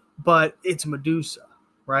 but it's Medusa,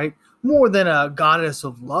 right? More than a goddess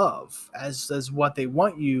of love, as what they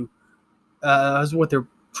want you, as what they're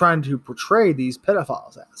trying to portray these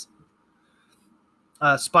pedophiles as.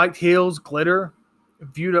 Spiked heels, glitter,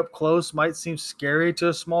 viewed up close might seem scary to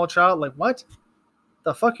a small child. Like, what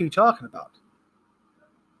the fuck are you talking about?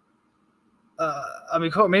 I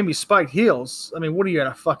mean, maybe spiked heels. I mean, what are you at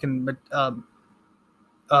a fucking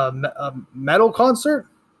metal concert?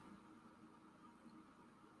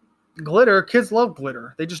 Glitter, kids love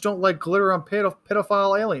glitter. They just don't like glitter on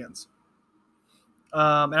pedophile aliens.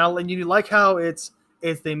 And you like how it's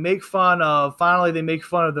they make fun of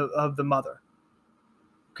the mother.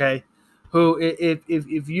 Okay, who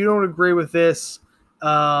if you don't agree with this,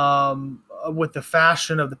 with the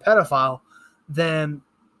fashion of the pedophile, then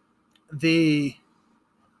it's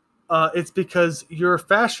because your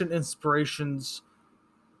fashion inspirations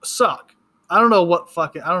suck. I don't know what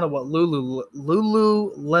Lululemon.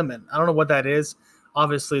 I don't know what that is.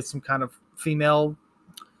 Obviously, it's some kind of female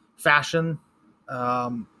fashion.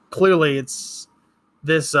 Clearly, it's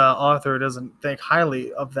this author doesn't think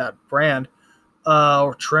highly of that brand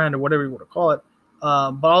or trend or whatever you want to call it.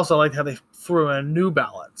 But also, I like how they threw in a New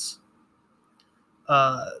Balance.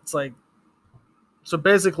 It's like, so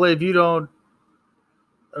basically, if you don't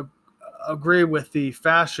agree with the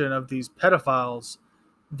fashion of these pedophiles,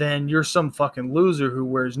 then you're some fucking loser who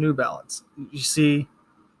wears New Balance. Do you see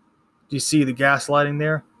the gaslighting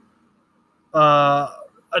there?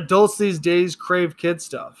 Adults these days crave kid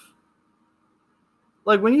stuff.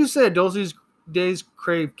 Like, when you say adults these days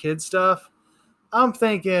crave kid stuff, I'm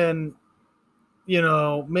thinking,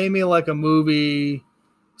 maybe like a movie,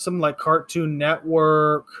 something like Cartoon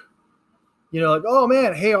Network, like, oh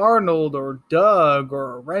man, Hey Arnold or Doug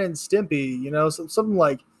or Ren and Stimpy, something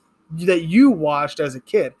like that you watched as a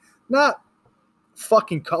kid. Not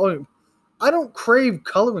fucking coloring. I don't crave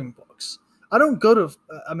coloring books. I don't go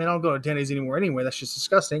to Denny's anymore anyway. That's just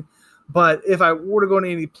disgusting. But if I were to go to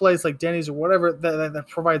any place like Denny's or whatever that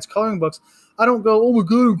provides coloring books, I don't go, oh my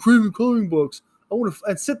God, I'm craving coloring books. I want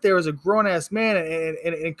to sit there as a grown-ass man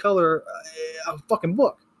and color a fucking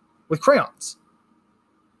book with crayons.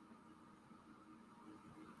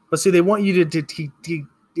 But see, they want you to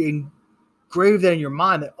engrave that in your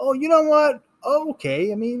mind that, oh, you know what? Oh,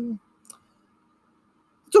 okay. I mean,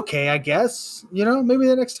 it's okay, I guess. Maybe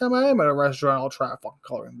the next time I am at a restaurant, I'll try a fucking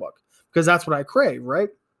coloring book. Because that's what I crave, right?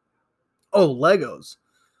 Oh, Legos.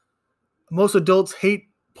 Most adults hate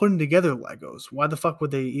putting together Legos. Why the fuck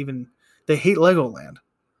would they even... They hate Legoland.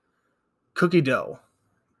 Cookie dough.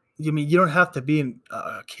 You mean you don't have to be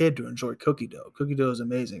a kid to enjoy cookie dough. Cookie dough is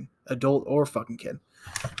amazing. Adult or fucking kid.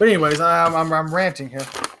 But anyways, I'm ranting here.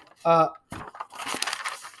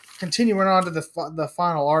 continuing on to the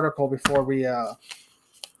final article before we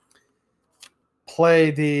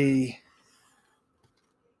play the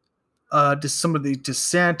some of the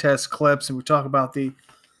DeSantis clips, and we talk about the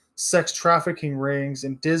sex trafficking rings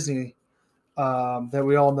in Disney that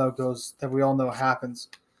we all know happens.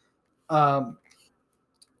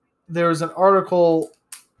 There's an article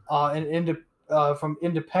from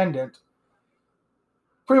Independent,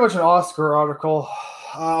 pretty much an Oscar article.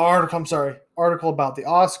 Article about the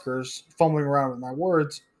Oscars. Fumbling around with my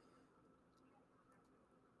words.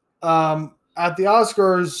 At the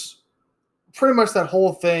Oscars, pretty much that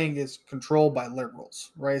whole thing is controlled by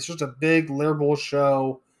liberals, right? It's just a big liberal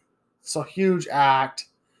show. It's a huge act.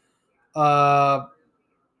 And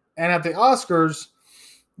at the Oscars,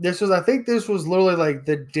 I think this was literally like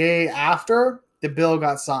the day after the bill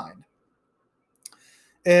got signed.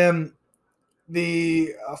 And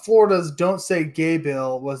the Florida's Don't Say Gay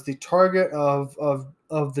bill was the target of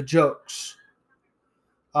the jokes.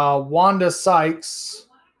 Wanda Sykes,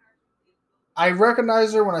 I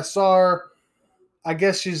recognized her when I saw her. I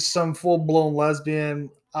guess she's some full-blown lesbian.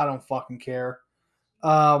 I don't fucking care.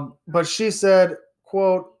 But she said,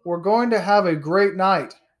 quote, "We're going to have a great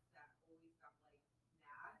night.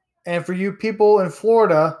 And for you people in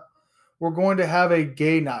Florida, we're going to have a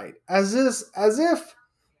gay night." As if,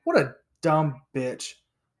 what a dumb bitch.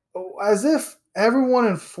 As if everyone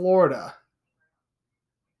in Florida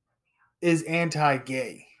is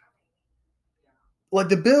anti-gay. Like,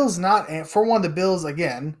 the bill's not, for one, the bill's,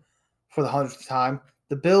 again, for the 100th time,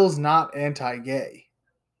 the bill's not anti-gay.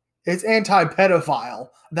 It's anti-pedophile.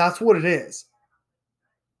 That's what it is.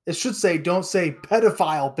 It should say, don't say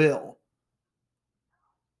pedophile bill.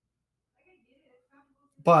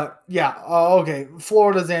 But, yeah, okay,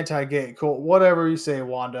 Florida's anti-gay. Cool. Whatever you say,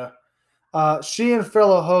 Wanda. She and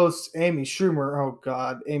fellow host Amy Schumer, oh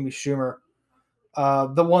God, Amy Schumer.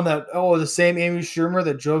 The same Amy Schumer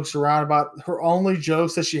that jokes around about her only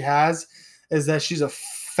jokes that she has is that she's a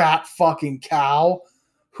fat fucking cow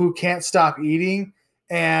who can't stop eating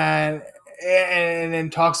and then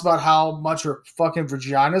talks about how much her fucking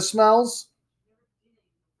vagina smells.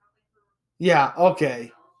 Yeah,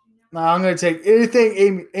 okay. Now I'm going to take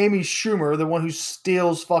anything Amy Schumer, the one who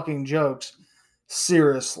steals fucking jokes,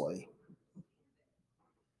 seriously.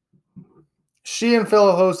 She and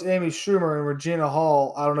fellow host Amy Schumer and Regina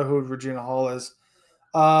Hall, I don't know who Regina Hall is,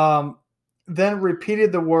 then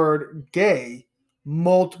repeated the word gay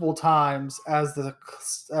multiple times as the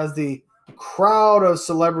crowd of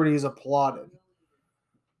celebrities applauded.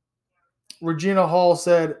 Regina Hall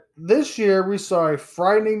said, "This year we saw a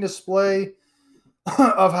frightening display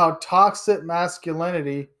of how toxic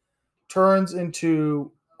masculinity turns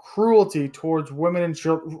into cruelty towards women and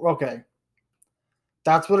children." Okay.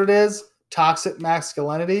 That's what it is. Toxic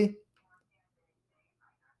masculinity.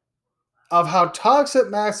 Of how toxic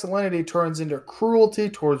masculinity turns into cruelty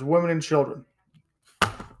towards women and children.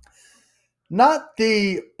 Not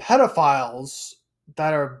the pedophiles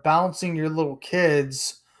that are bouncing your little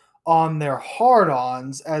kids on their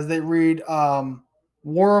hard-ons as they read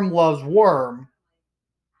Worm Loves Worm.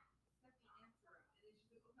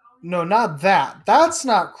 No, not that. That's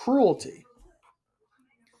not cruelty.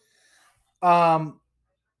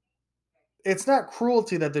 It's not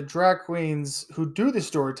cruelty that the drag queens who do the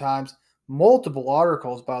story times, multiple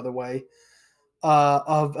articles, by the way,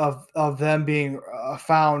 of them being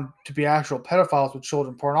found to be actual pedophiles with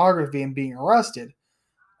children pornography and being arrested.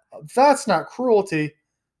 That's not cruelty.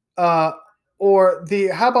 How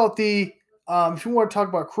about if you want to talk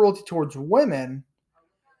about cruelty towards women,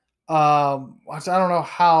 I don't know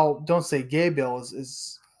how Don't Say Gay bill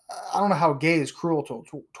is I don't know how gay is cruel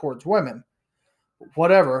towards women.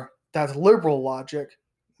 Whatever. That's liberal logic,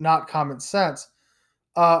 not common sense.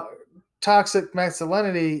 Toxic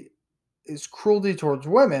masculinity is cruelty towards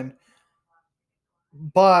women,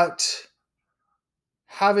 but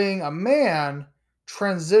having a man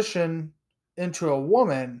transition into a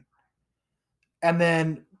woman and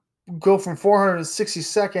then go from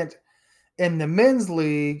 462nd in the men's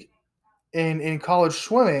league in college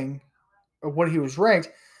swimming, or what he was ranked,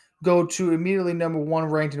 go to immediately number one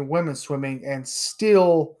ranked in women's swimming and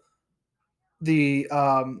steal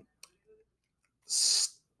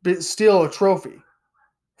steal a trophy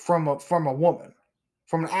from a woman,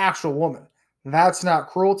 from an actual woman. That's not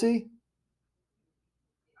cruelty.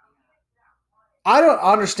 I don't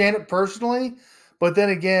understand it personally, but then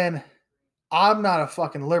again, I'm not a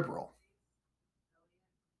fucking liberal.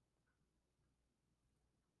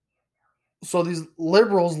 So these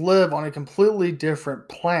liberals live on a completely different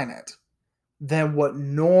planet than what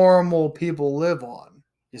normal people live on.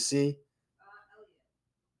 You see?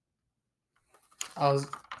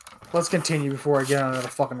 let's continue before I get on another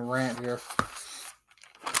fucking rant here.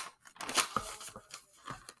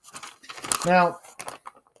 Now,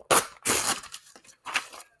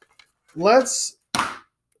 let's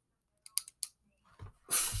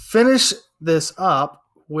finish this up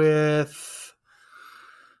with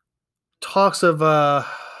talks of the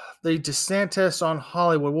DeSantis on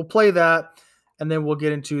Hollywood. We'll play that, and then we'll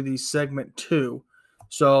get into the segment 2.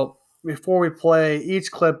 So before we play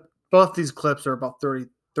each clip, both these clips are about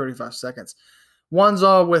 35 seconds. One's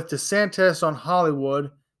all with DeSantis on Hollywood.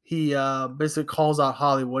 He basically calls out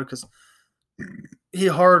Hollywood because he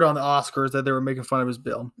heard on the Oscars that they were making fun of his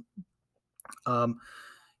bill.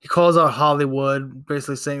 He calls out Hollywood,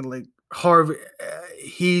 basically saying like Harvey,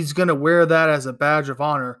 he's gonna wear that as a badge of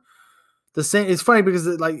honor. The same. It's funny because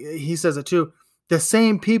like he says it too. The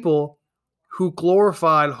same people who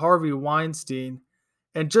glorified Harvey Weinstein,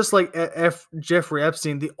 and just like Jeffrey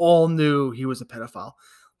Epstein, they all knew he was a pedophile.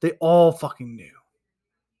 They all fucking knew,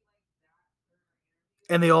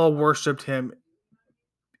 and they all worshipped him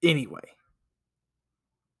anyway.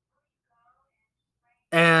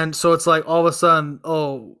 And so it's like all of a sudden,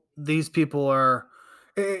 oh, these people are.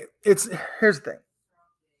 Here's the thing.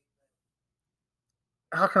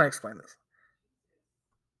 How can I explain this?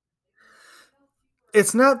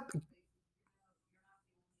 It's not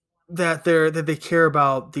that they care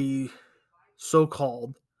about the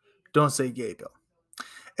so-called "don't say gay" bill.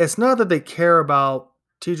 It's not that they care about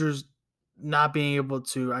teachers not being able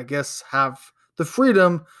to, I guess, have the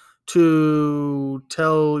freedom to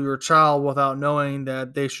tell your child without knowing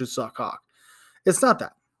that they should suck cock. It's not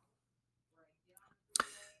that.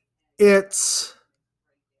 It's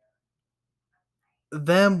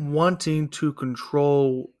them wanting to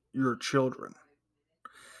control your children.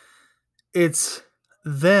 It's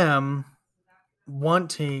them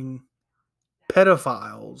wanting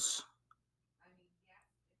pedophiles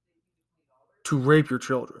to rape your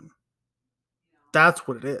children. That's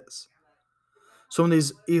what it is. So when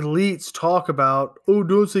these elites talk about, oh,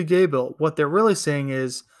 don't say gay bill, what they're really saying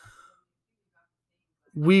is,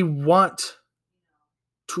 we want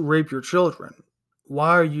to rape your children. Why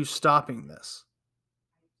are you stopping this?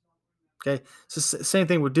 Okay, it's the same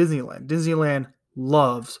thing with Disneyland. Disneyland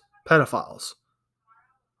loves pedophiles.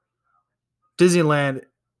 Disneyland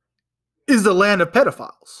is the land of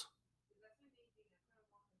pedophiles.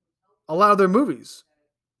 A lot of their movies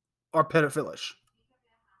are pedophilish.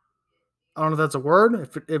 I don't know if that's a word.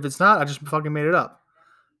 If it's not, I just fucking made it up.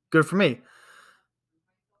 Good for me.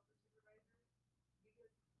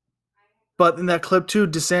 But in that clip too,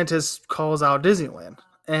 DeSantis calls out Disneyland.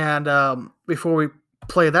 And before we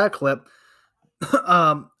play that clip,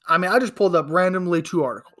 I just pulled up randomly 2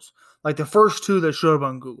 articles. Like the first 2 that showed up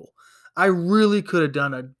on Google. I really could have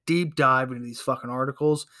done a deep dive into these fucking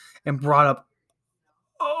articles and brought up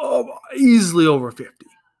easily over 50.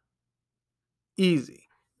 Easy.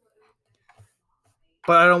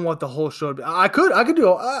 But I don't want the whole show to be. I could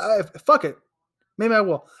do fuck it. Maybe I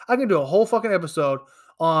will. I can do a whole fucking episode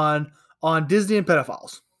on Disney and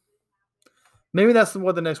pedophiles. Maybe that's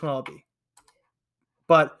what the next one will be.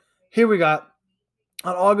 But here we got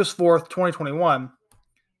on August 4th, 2021.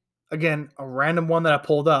 Again, a random one that I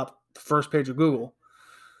pulled up, the first page of Google.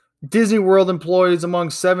 Disney World employees among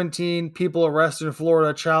 17 people arrested in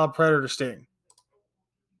Florida child predator sting.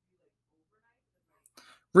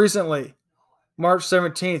 Recently, March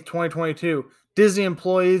 17th, 2022, Disney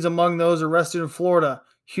employees among those arrested in Florida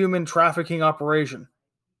human trafficking operation.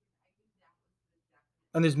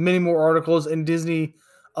 And there's many more articles in Disney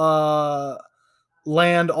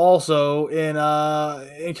land also in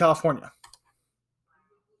California.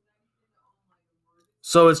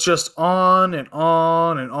 So it's just on and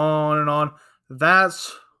on and on and on.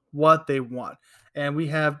 That's what they want. And we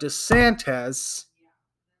have DeSantis.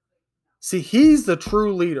 See, he's the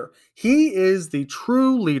true leader. He is the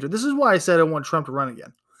true leader. This is why I said I want Trump to run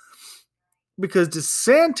again. Because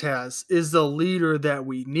DeSantis is the leader that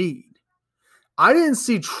we need. I didn't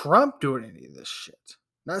see Trump doing any of this shit.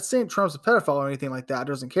 Not saying Trump's a pedophile or anything like that.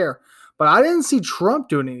 Doesn't care. But I didn't see Trump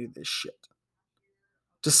doing any of this shit.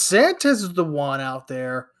 DeSantis is the one out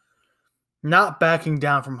there not backing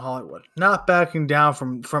down from Hollywood. Not backing down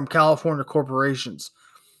from California corporations.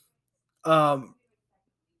 Fighting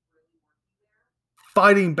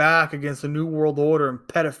back against the New World Order and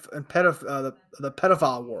the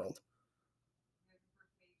pedophile world.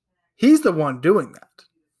 He's the one doing that.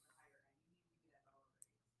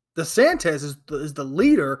 DeSantis is the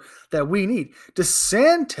leader that we need.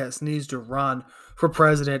 DeSantis needs to run for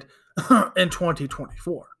president in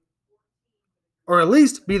 2024. Or at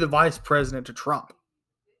least be the vice president to Trump.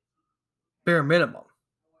 Bare minimum.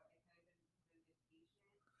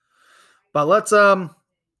 But let's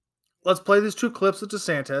play these 2 clips of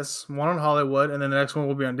DeSantis, one on Hollywood, and then the next one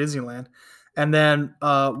will be on Disneyland. And then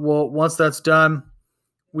once that's done,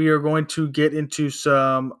 we are going to get into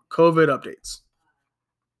some COVID updates.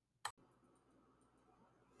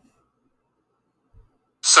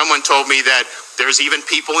 Someone told me that there's even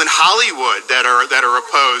people in Hollywood that are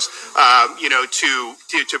opposed,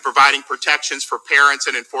 to providing protections for parents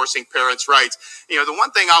and enforcing parents' rights. The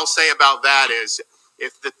one thing I'll say about that is,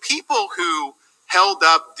 if the people who held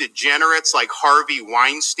up degenerates like Harvey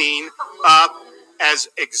Weinstein up as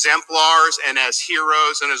exemplars and as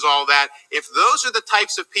heroes and as all that, if those are the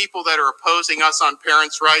types of people that are opposing us on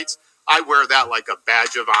parents' rights, I wear that like a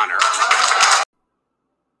badge of honor.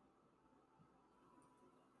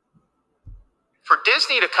 For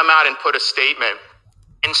Disney to come out and put a statement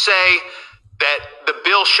and say that the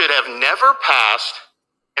bill should have never passed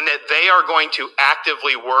and that they are going to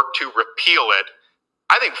actively work to repeal it,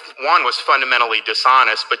 I think, one, was fundamentally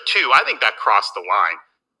dishonest, but two, I think that crossed the line.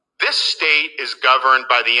 This state is governed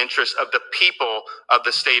by the interests of the people of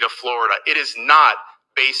the state of Florida. It is not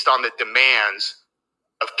based on the demands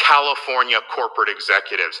of California corporate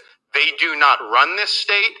executives. They do not run this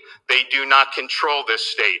state. They do not control this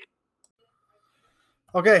state.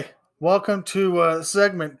 Okay, welcome to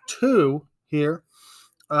segment 2 here.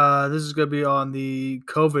 This is going to be on the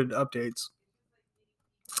COVID updates.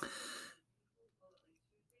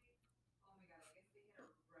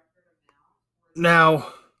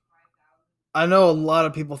 Now, I know a lot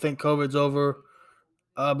of people think COVID's over,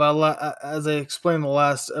 but as I explained in the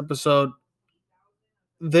last episode,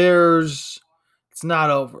 it's not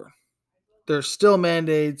over. There's still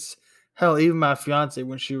mandates. Hell, even my fiance,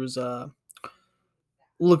 when she was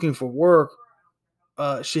looking for work,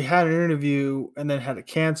 she had an interview and then had to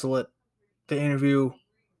cancel it. The interview,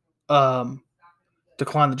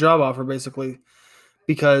 declined the job offer basically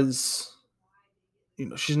because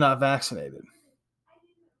she's not vaccinated.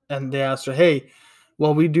 And they asked her, "Hey,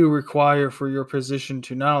 well, we do require for your position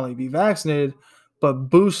to not only be vaccinated but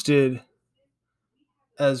boosted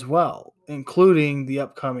as well, including the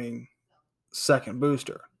upcoming second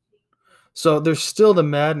booster." So there's still the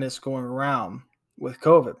madness going around with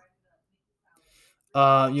COVID.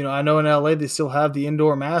 I know in LA they still have the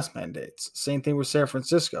indoor mask mandates. Same thing with San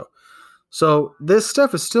Francisco. So this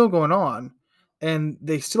stuff is still going on, and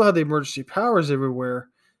they still have the emergency powers everywhere.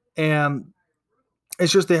 And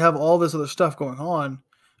it's just they have all this other stuff going on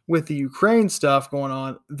with the Ukraine stuff going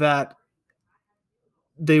on that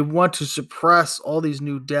they want to suppress all these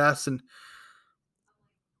new deaths and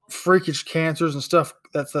freakish cancers and stuff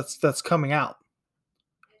that's coming out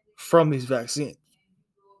from these vaccines.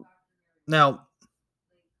 Now,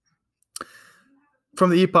 from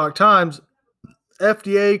the Epoch Times,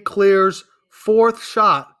 FDA clears 4th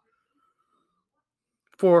shot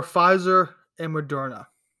for Pfizer and Moderna.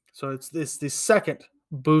 So it's the second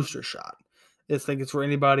booster shot. I think it's for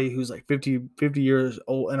anybody who's like 50 years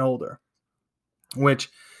old and older, which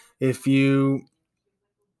if you,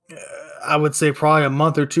 I would say probably a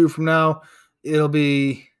month or 2 from now, it'll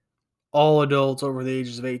be all adults over the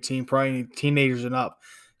ages of 18, probably teenagers and up,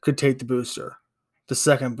 could take the booster, the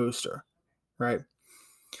second booster, right?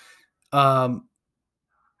 Now,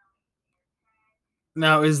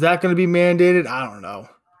 is that going to be mandated? I don't know.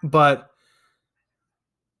 But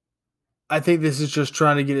I think this is just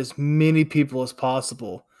trying to get as many people as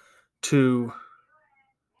possible to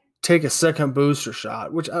take a second booster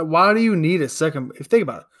shot. Which, why do you need a second? If you think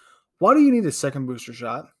about it, why do you need a second booster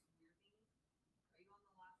shot?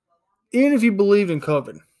 Even if you believed in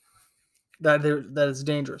COVID, that it's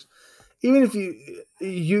dangerous. Even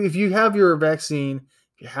if you have your vaccine,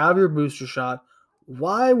 if you have your booster shot,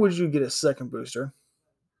 why would you get a second booster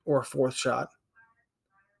or a 4th shot?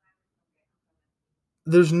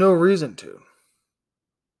 There's no reason to.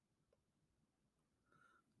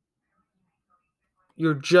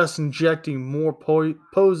 You're just injecting more poison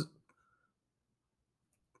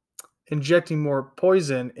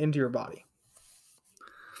into your body.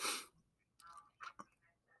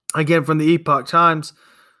 Again, from the Epoch Times,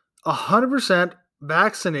 100%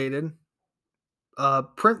 vaccinated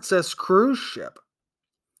Princess cruise ship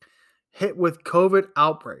hit with COVID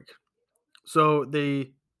outbreak. So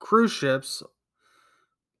the cruise ships,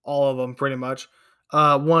 all of them pretty much,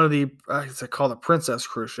 one of the, I guess I call it Princess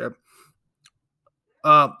cruise ship,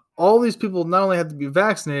 all these people not only had to be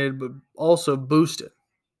vaccinated, but also boosted.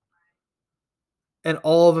 And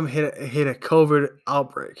all of them hit a COVID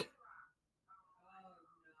outbreak.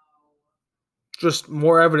 Just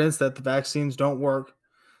more evidence that the vaccines don't work,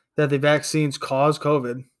 that the vaccines cause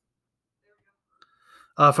COVID.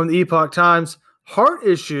 From the Epoch Times, Heart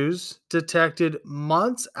issues detected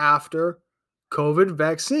months after COVID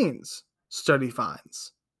vaccines, study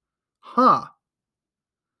finds. Huh.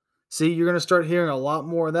 See, you're going to start hearing a lot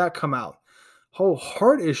more of that come out. Oh,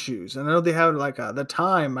 heart issues. And I know they have like the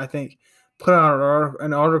Time, I think, put out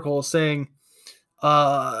an article saying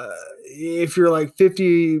if you're like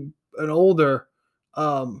 50 and older,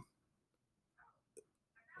 that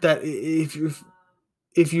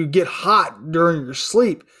if you get hot during your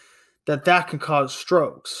sleep, that can cause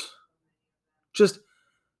strokes. Just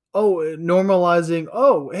normalizing.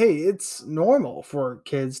 Oh, hey, it's normal for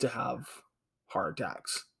kids to have heart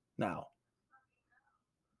attacks now.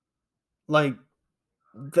 Like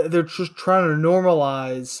they're just trying to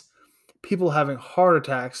normalize people having heart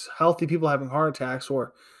attacks, healthy people having heart attacks,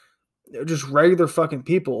 or just regular fucking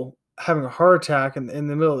people having a heart attack in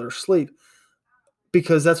the middle of their sleep,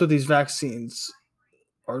 because that's what these vaccines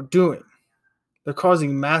are doing. They're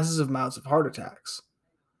causing massive amounts of heart attacks.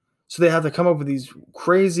 So they have to come up with these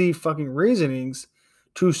crazy fucking reasonings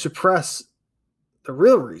to suppress the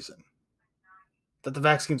real reason that the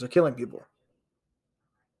vaccines are killing people.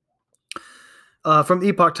 From the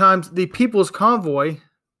Epoch Times, the People's Convoy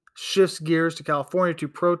shifts gears to California to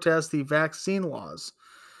protest the vaccine laws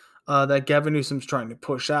that Gavin Newsom's trying to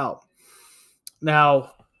push out.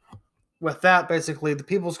 Now, with that, basically, the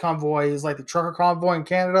People's Convoy is like the trucker convoy in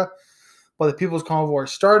Canada, but the People's Convoy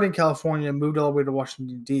started in California and moved all the way to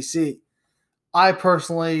Washington, D.C. I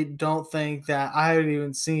personally don't think that I haven't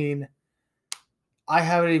even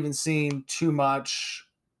seen too much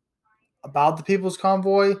about the People's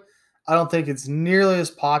Convoy. I don't think it's nearly as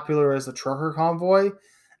popular as the trucker convoy.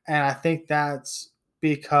 And I think that's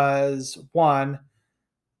because, one,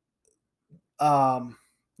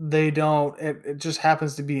 they don't, it just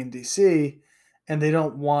happens to be in DC, and they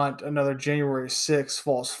don't want another January 6th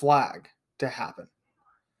false flag to happen.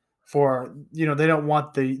 They don't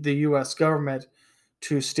want the U.S. government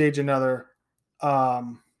to stage another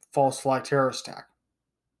false flag terrorist attack.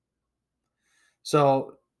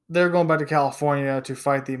 So they're going back to California to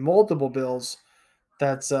fight the multiple bills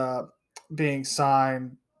that's being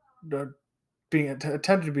signed, being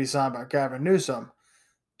attempted to be signed by Gavin Newsom,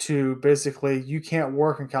 to basically, you can't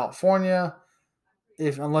work in California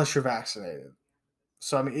unless you're vaccinated.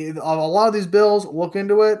 So I mean, a lot of these bills, look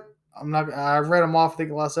into it. I read them off, I think,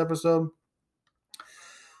 the last episode.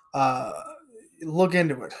 Look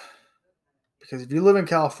into it, because if you live in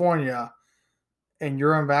California and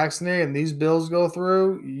you're unvaccinated and these bills go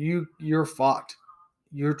through, you're fucked.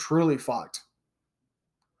 You're truly fucked.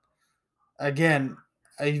 Again,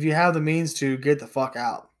 if you have the means to, get the fuck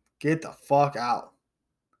out. Get the fuck out.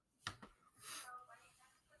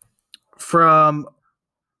 From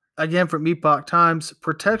Epoch Times,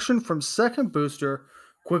 protection from second booster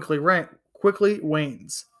quickly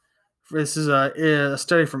wanes. This is a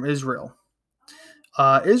study from Israel.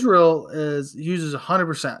 Israel uses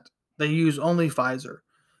 100%. They use only Pfizer.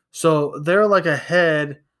 So they're like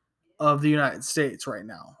ahead of the United States right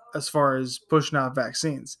now as far as pushing out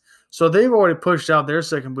vaccines. So they've already pushed out their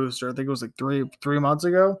second booster. I think it was like three months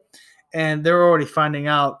ago. And they're already finding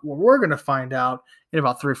out what we're going to find out in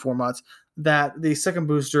about 3 or 4 months, that the second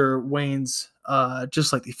booster wanes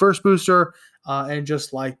just like the first booster and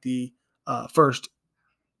just like the first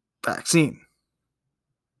vaccine.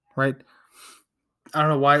 Right? I don't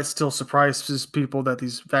know why it still surprises people that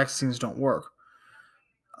these vaccines don't work.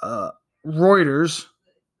 Reuters,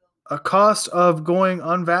 a cost of going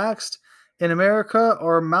unvaxxed in America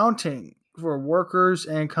are mounting for workers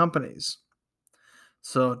and companies.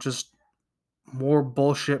 So just more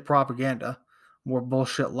bullshit propaganda, more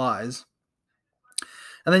bullshit lies.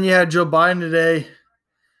 And then you had Joe Biden today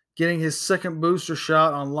getting his second booster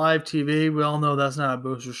shot on live TV. We all know that's not a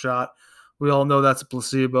booster shot. We all know that's a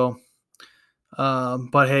placebo.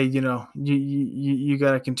 But hey, you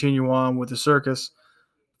got to continue on with the circus.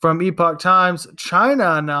 From Epoch Times,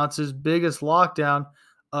 China announces biggest lockdown,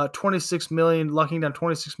 26 million, locking down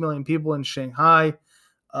 26 million people in Shanghai.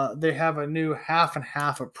 They have a new half and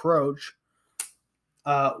half approach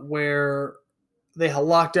where they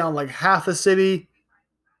lock down like half the city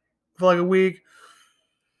for like a week,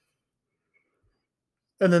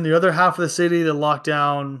 and then the other half of the city they lock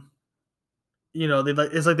down.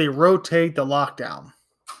 It's like they rotate the lockdown.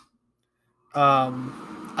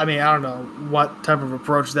 I mean, I don't know what type of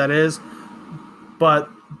approach that is, but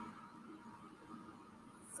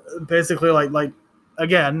basically, like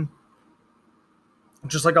again,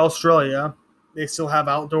 just like Australia, they still have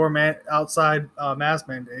outside mask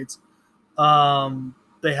mandates. Australia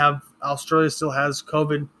still has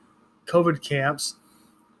COVID camps.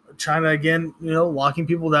 China again, locking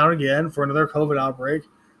people down again for another COVID outbreak.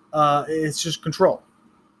 It's just control.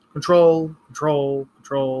 Control, control,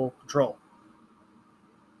 control, control.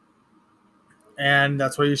 And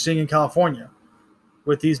that's what you're seeing in California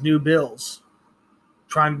with these new bills.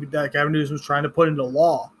 That Gavin Newsom was trying to put into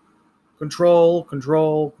law. Control,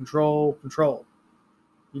 control, control, control.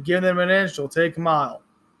 You give them an inch, they'll take a mile.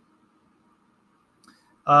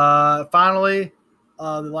 Finally,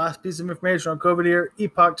 the last piece of information on COVID here,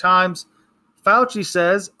 Epoch Times. Fauci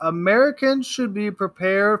says Americans should be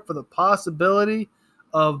prepared for the possibility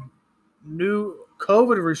of new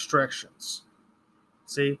COVID restrictions.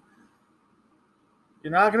 See,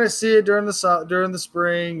 you're not going to see it during the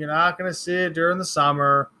spring. You're not going to see it during the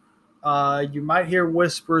summer. You might hear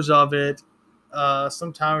whispers of it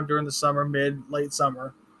sometime during the summer, late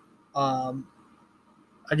summer.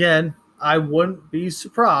 Again, I wouldn't be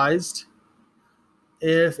surprised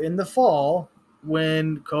if in the fall,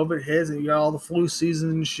 when COVID hits and you got all the flu season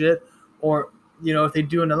and shit, or if they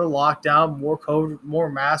do another lockdown, more COVID, more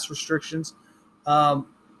mass restrictions,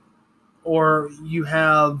 or you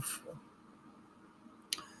have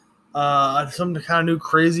some kind of new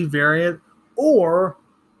crazy variant, or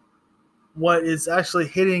what is actually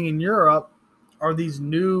hitting in Europe are these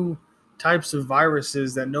new types of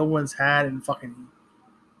viruses that no one's had in fucking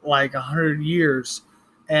like 100 years,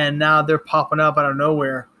 and now they're popping up out of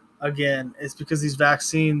nowhere again. It's because these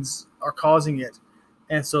vaccines are causing it.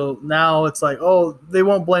 And so now it's like, oh, they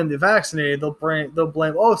won't blame the vaccinated. They'll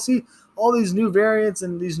blame, oh, see, all these new variants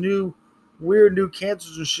and these new weird new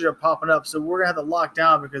cancers and shit are popping up. So we're going to have to lock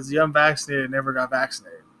down because the unvaccinated never got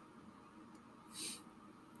vaccinated.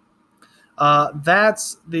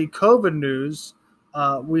 That's the COVID news.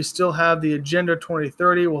 We still have the Agenda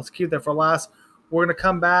 2030. We'll keep that for last. We're going to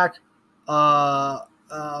come back.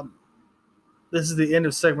 This is the end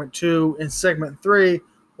of segment 2. In segment 3,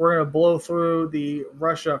 we're going to blow through the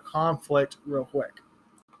Russia conflict real quick.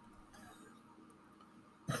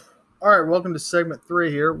 All right, welcome to segment 3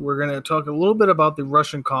 here. We're going to talk a little bit about the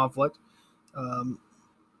Russian conflict.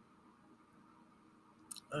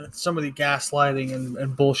 Some of the gaslighting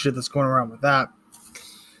and bullshit that's going around with that.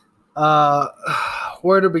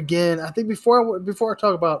 Where to begin? I think before I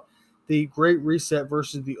talk about the Great Reset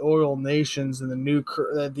versus the oil nations and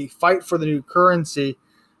the fight for the new currency,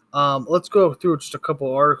 let's go through just a couple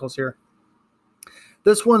of articles here.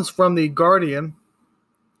 This one's from The Guardian.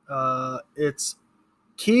 It's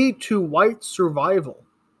Key to White Survival: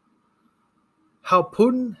 How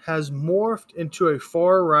Putin Has Morphed into a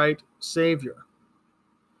Far-Right Savior.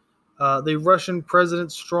 The Russian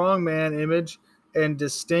president's strongman image and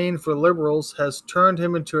disdain for liberals has turned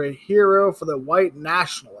him into a hero for the white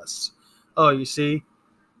nationalists. Oh, you see?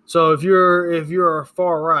 So if you're a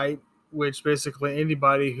far right, which basically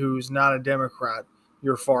anybody who's not a Democrat,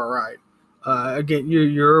 you're far right. Again,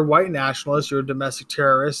 you're a white nationalist, you're a domestic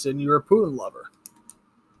terrorist, and you're a Putin lover.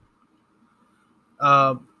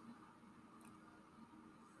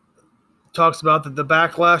 Talks about that the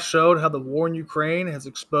backlash showed how the war in Ukraine has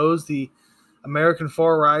exposed the American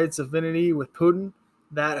far right's affinity with Putin.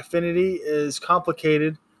 That affinity is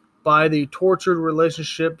complicated by the tortured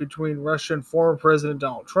relationship between Russia and former President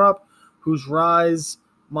Donald Trump, whose rise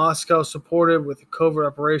Moscow supported with a covert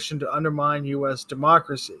operation to undermine U.S.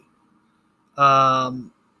 democracy.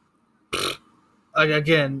 Again,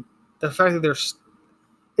 the fact that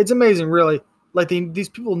it's amazing, really. Like these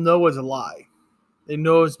people know it's a lie. They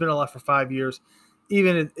know it's been a lie for 5 years.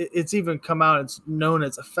 It's even come out. It's known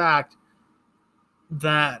as a fact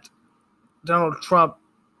that Donald Trump,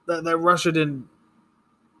 that Russia didn't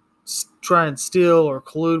try and steal or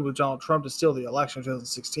collude with Donald Trump to steal the election of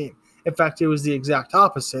 2016. In fact, it was the exact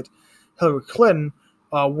opposite. Hillary Clinton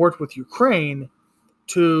worked with Ukraine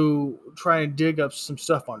to try and dig up some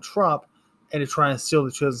stuff on Trump and to try and steal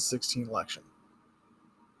the 2016 election.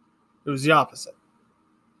 It was the opposite.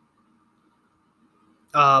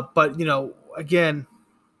 But, again,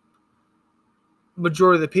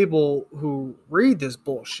 majority of the people who read this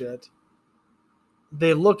bullshit,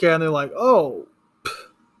 they look at it and they're like, oh,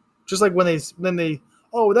 just like when they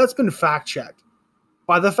oh, that's been fact checked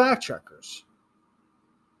by the fact checkers.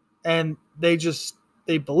 And they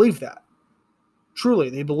believe that. Truly,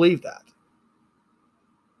 they believe that.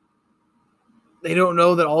 They don't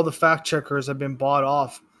know that all the fact checkers have been bought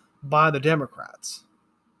off by the Democrats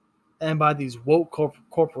and by these woke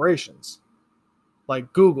corporations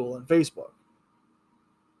like Google and Facebook.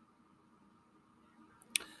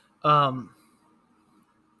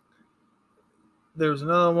 There's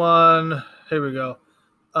another one. Here we go.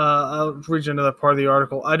 I'll read you another part of the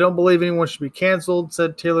article. I don't believe anyone should be canceled,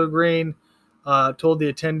 said Taylor Greene, told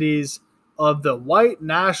the attendees of the White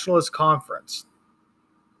Nationalist Conference.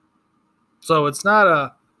 So it's not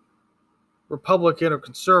a Republican or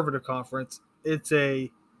conservative conference. It's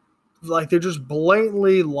like they're just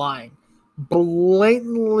blatantly lying,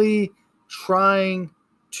 blatantly trying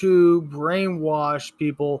to brainwash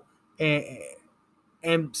people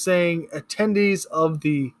and saying attendees of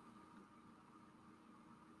the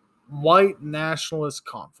white nationalist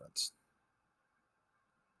conference.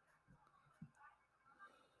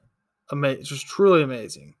 It's just truly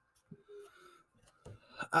amazing.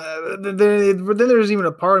 But then there's even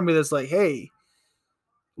a part of me that's like, hey,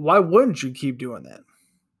 why wouldn't you keep doing that?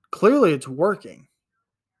 Clearly it's working,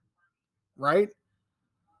 right?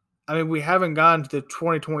 I mean, we haven't gotten to the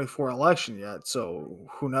 2024 election yet, so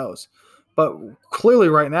who knows? But clearly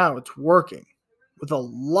right now it's working with a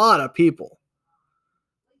lot of people.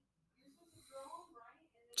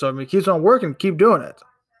 So, I mean, it keeps on working, keep doing it.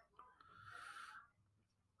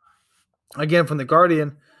 Again, from The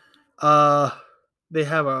Guardian, they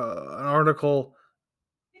have an article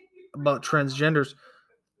about transgenders.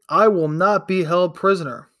 I will not be held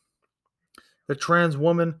prisoner. The trans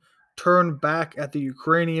woman turned back at the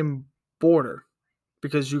Ukrainian border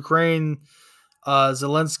because Ukraine,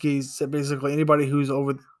 Zelensky said basically anybody who's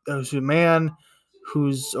a man,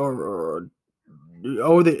 who's or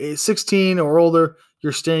over the 16 or older,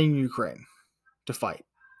 you're staying in Ukraine to fight.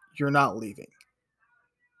 You're not leaving.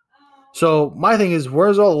 So my thing is,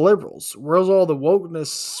 where's all the liberals? Where's all the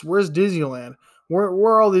wokeness? Where's Disneyland? Where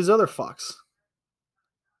are all these other fucks?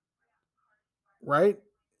 Right?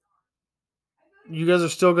 You guys are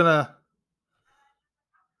still gonna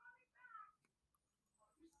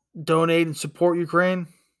donate and support Ukraine?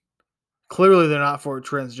 Clearly, they're not for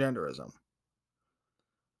transgenderism.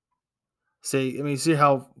 See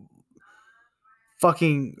how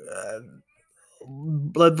fucking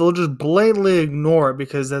they'll just blatantly ignore it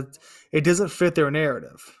because it doesn't fit their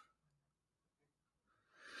narrative.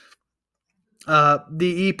 The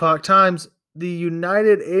Epoch Times, the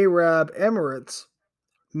United Arab Emirates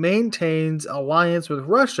maintains alliance with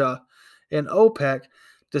Russia and OPEC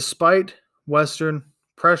despite Western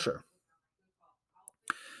pressure.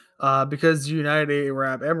 Because the United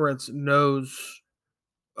Arab Emirates knows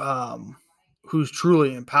who's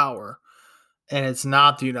truly in power, and it's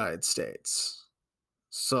not the United States.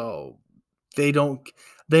 So they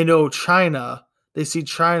know China. They see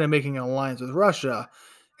China making an alliance with Russia,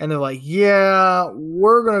 and they're like, yeah,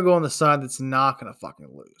 we're going to go on the side that's not going to fucking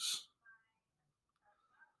lose.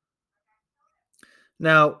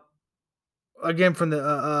 Now, again, from the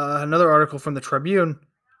another article from the Tribune,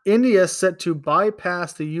 India is set to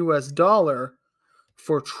bypass the U.S. dollar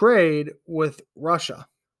for trade with Russia.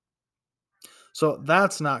 So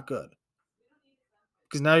that's not good.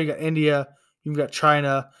 Because now you got India, you've got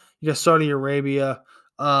China, you got Saudi Arabia,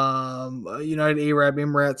 United Arab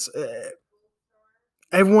Emirates.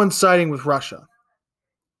 Everyone's siding with Russia.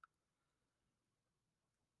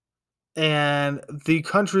 And the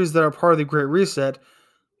countries that are part of the Great Reset,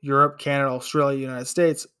 Europe, Canada, Australia, United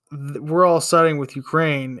States, we're all siding with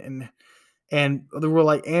Ukraine, and we're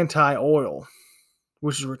like anti-oil,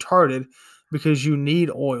 which is retarded because you need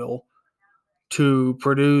oil to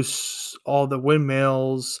produce all the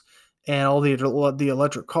windmills and all the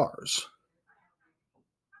electric cars.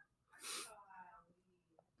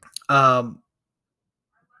 But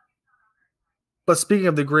speaking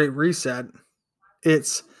of the Great Reset, you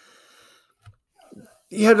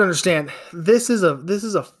have to understand this is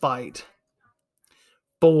a fight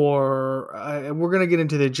for. We're going to get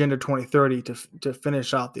into the Agenda 2030 to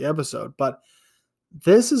finish out the episode, but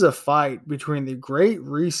this is a fight between the Great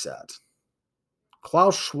Reset,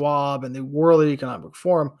 Klaus Schwab, and the World Economic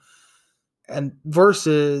Forum, and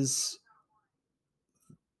versus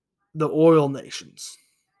the oil nations,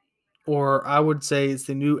 or I would say it's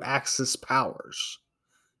the new Axis powers.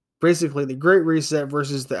 Basically, the Great Reset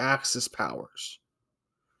versus the Axis powers.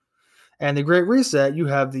 And the Great Reset, you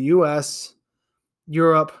have the U.S.,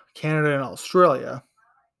 Europe, Canada, and Australia.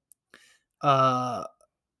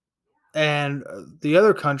 And the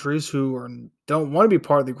other countries who don't want to be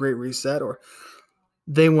part of the Great Reset, or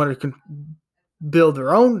they want to build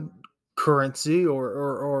their own currency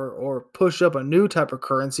or push up a new type of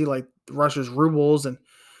currency like Russia's rubles and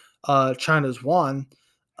China's yuan.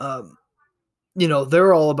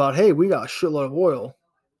 They're all about, hey, we got a shitload of oil.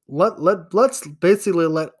 Let's basically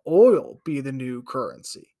let oil be the new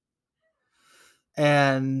currency.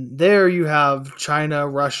 And there you have China,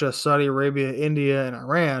 Russia, Saudi Arabia, India, and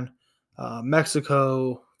Iran,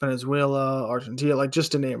 Mexico, Venezuela, Argentina, like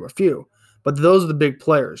just to name a few. But those are the big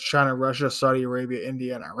players: China, Russia, Saudi Arabia,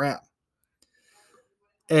 India, and Iran.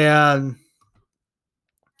 And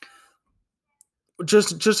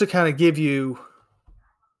just to kind of give you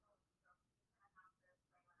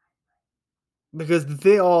because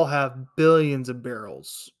they all have billions of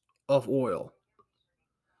barrels of oil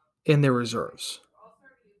in their reserves.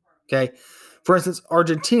 Okay. For instance,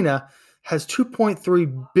 Argentina has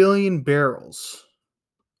 2.3 billion barrels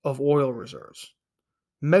of oil reserves.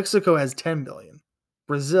 Mexico has 10 billion.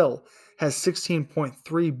 Brazil has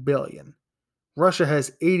 16.3 billion. Russia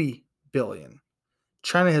has 80 billion.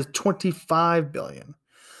 China has 25 billion.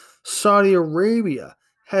 Saudi Arabia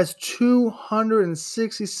has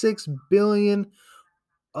 266 billion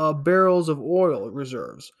barrels of oil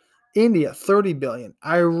reserves. India, 30 billion.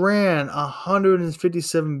 Iran,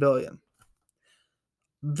 157 billion.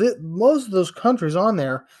 Most of those countries on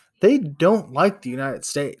there, they don't like the United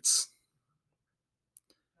States.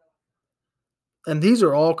 And these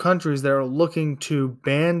are all countries that are looking to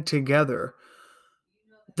band together.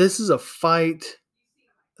 This is a fight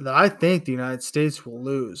that I think the United States will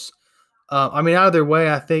lose. I mean, either way,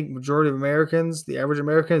 I think majority of Americans, the average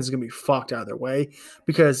American, is going to be fucked out of their way.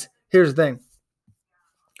 Because here's the thing.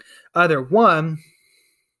 Either one,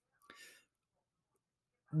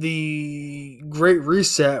 the Great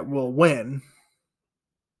Reset will win,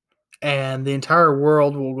 and the entire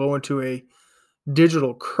world will go into a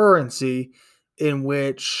digital currency in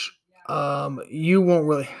which you won't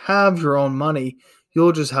really have your own money.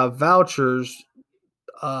 You'll just have vouchers,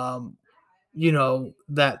 that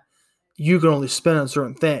you can only spend on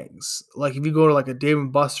certain things. Like if you go to like a Dave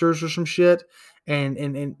and Buster's or some shit, and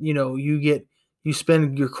you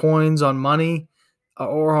spend your coins on money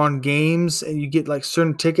or on games, and you get like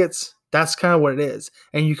certain tickets. That's kind of what it is,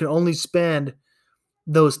 and you can only spend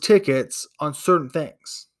those tickets on certain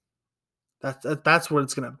things. That's what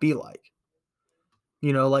it's gonna be like.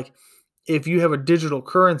 Like if you have a digital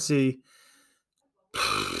currency,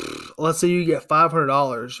 let's say you get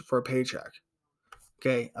 $500 for a paycheck.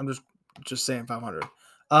 Okay, I'm just saying 500.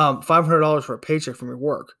 $500 for a paycheck from your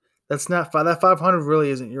work. That's not that 500 really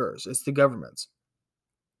isn't yours. It's the government's,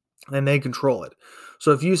 and they control it.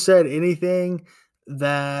 So if you said anything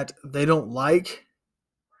that they don't like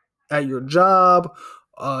at your job,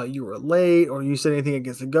 you were late, or you said anything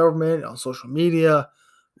against the government on social media,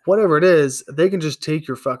 whatever it is, they can just take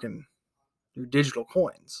your digital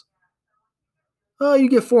coins. Oh, you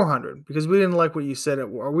get 400 because we didn't like what you said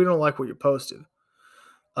or we don't like what you posted.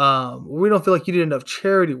 We don't feel like you did enough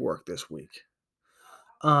charity work this week.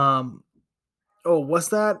 What's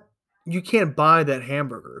that? You can't buy that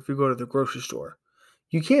hamburger if you go to the grocery store.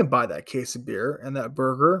 You can't buy that case of beer and that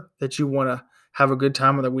burger that you want to have a good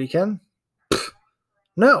time on the weekend.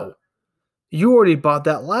 No, you already bought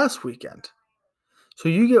that last weekend. So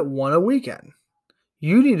you get one a weekend.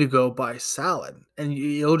 You need to go buy salad and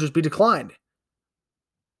it'll just be declined.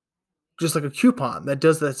 Just like a coupon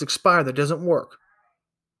that's expired, that doesn't work.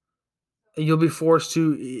 And you'll be forced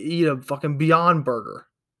to eat a fucking Beyond Burger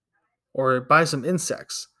or buy some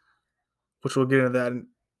insects, which we'll get into that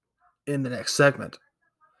in the next segment.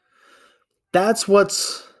 That's what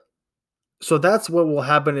will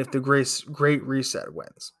happen if the Great Reset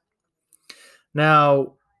wins.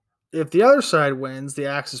 Now, if the other side wins, the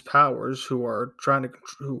Axis powers, who are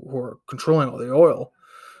controlling all the oil,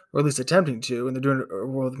 or at least attempting to, and they're doing,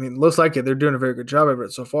 well, I mean, looks like it, they're doing a very good job of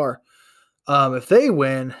it so far. If they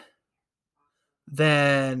win,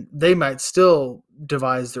 then they might still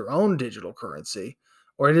devise their own digital currency,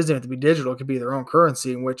 or it doesn't have to be digital; it could be their own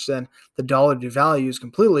currency, in which then the dollar devalues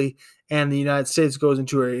completely, and the United States goes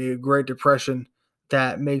into a Great Depression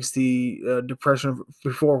that makes the depression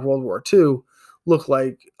before World War II look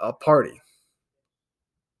like a party.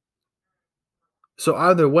 So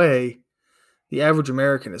either way, the average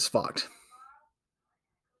American is fucked.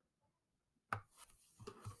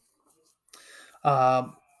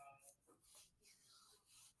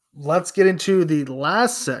 Let's get into the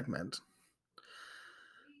last segment.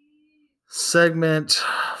 Segment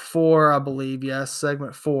 4, I believe. Yes,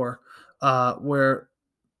 segment 4, where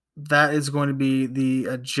that is going to be the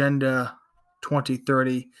Agenda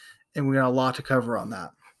 2030, and we got a lot to cover on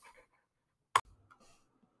that.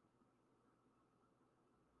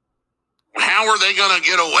 How are they going to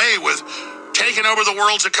get away with taking over the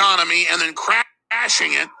world's economy and then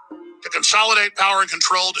crashing it to consolidate power and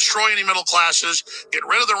control, destroy any middle classes, get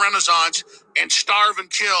rid of the Renaissance, and starve and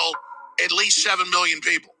kill at least 7 million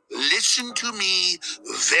people? Listen to me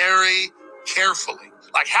very carefully.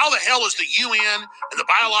 Like, how the hell is the UN and the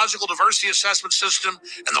Biological Diversity Assessment System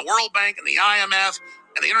and the World Bank and the IMF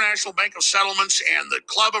and the International Bank of Settlements and the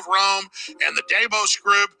Club of Rome and the Davos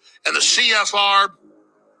Group and the CFR,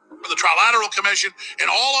 the Trilateral Commission, and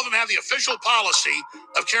all of them have the official policy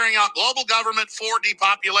of carrying out global government for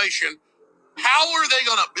depopulation? How are they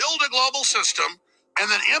going to build a global system and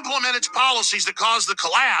then implement its policies that cause the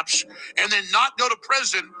collapse, and then not go to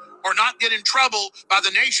prison or not get in trouble by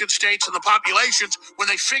the nation states and the populations when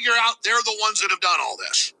they figure out they're the ones that have done all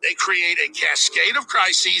this. They create a cascade of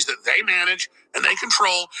crises that they manage and they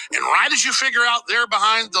control, and right as you figure out they're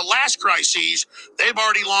behind the last crises, they've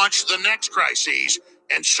already launched the next crises,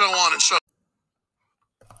 and so on and so on.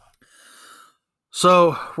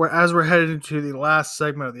 So, as we're headed into the last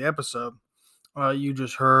segment of the episode, you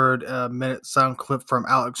just heard a minute sound clip from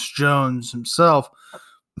Alex Jones himself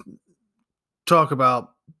talk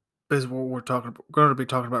about basically what we're going to be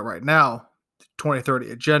talking about right now, the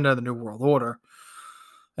 2030 agenda, the New World Order,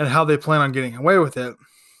 and how they plan on getting away with it.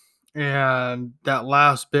 And that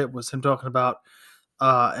last bit was him talking about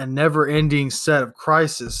a never-ending set of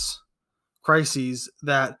crises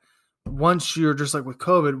that once you're, just like with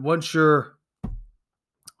COVID, once you're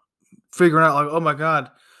figuring out, like, oh my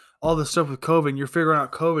God, all this stuff with COVID, and you're figuring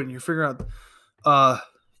out COVID, and you're figuring out,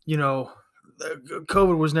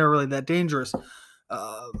 COVID was never really that dangerous.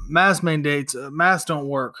 Mask mandates, masks don't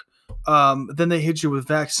work. Then they hit you with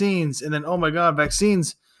vaccines, and then, oh my God,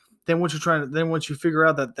 vaccines. Then once you figure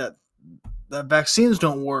out that vaccines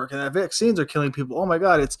don't work and that vaccines are killing people, oh my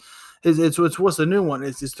God, it's what's the new one?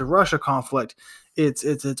 It's the Russia conflict. It's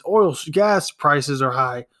oil, gas prices are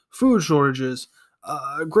high, food shortages,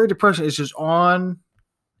 Great Depression. It's just on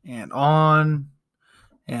and on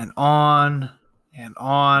and on and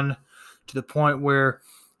on to the point where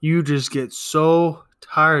you just get so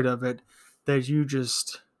tired of it that you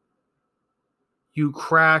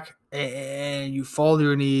crack and you fall to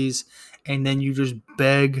your knees, and then you just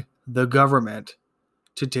beg the government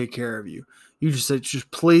to take care of you. You just say, just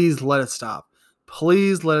please let it stop.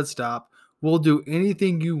 Please let it stop. We'll do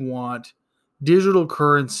anything you want. Digital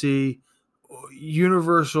currency,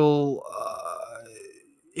 universal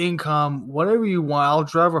income, whatever you want. I'll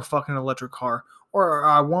drive a fucking electric car, or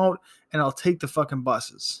I won't, and I'll take the fucking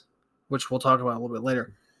buses, which we'll talk about a little bit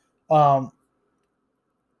later.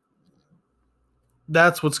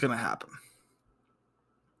 That's what's going to happen.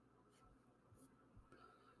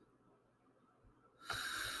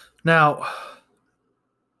 Now,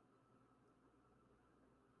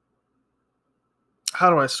 how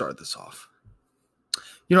do I start this off?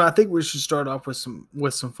 I think we should start off with some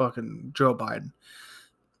fucking Joe Biden.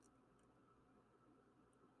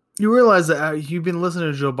 You realize that you've been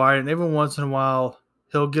listening to Joe Biden, every once in a while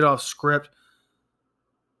he'll get off script,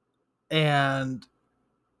 and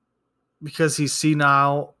because he's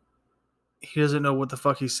senile, he doesn't know what the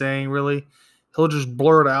fuck he's saying, really. He'll just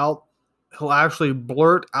blurt out. He'll actually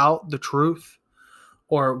blurt out the truth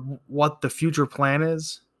or what the future plan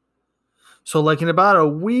is. So, like, in about a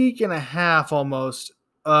week and a half almost,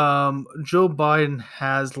 Joe Biden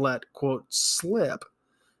has let, quote, slip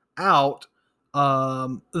out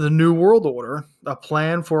the New World Order, a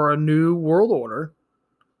plan for a New World Order,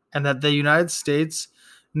 and that the United States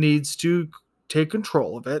needs to take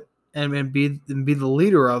control of it and be the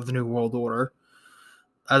leader of the New World Order.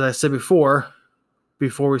 As I said before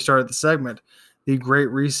we started the segment, the Great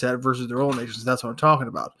Reset versus the World Nations. That's what I'm talking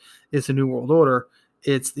about. It's a New World Order.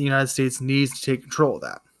 It's the United States needs to take control of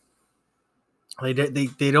that.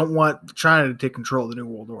 They don't want China to take control of the New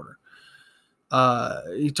World Order.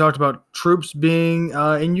 He talked about troops being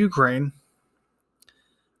in Ukraine,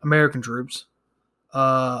 American troops,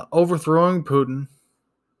 overthrowing Putin.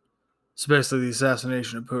 It's basically the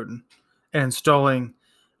assassination of Putin, and installing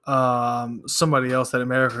somebody else that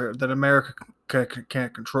America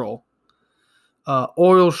can't control.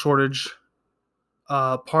 Oil shortage,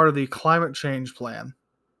 part of the climate change plan,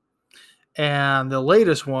 and the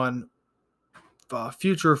latest one,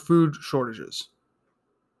 future food shortages.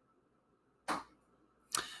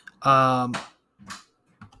 Now,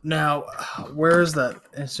 where is that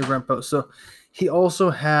Instagram post? So he also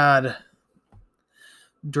had,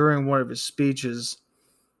 during one of his speeches,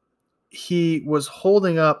 he was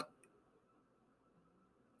holding up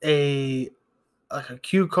a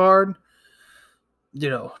cue card,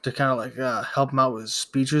 to kind of like help him out with his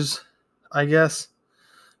speeches, I guess.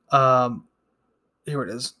 Here it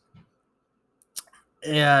is.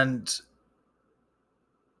 And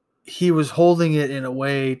he was holding it in a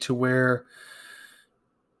way to where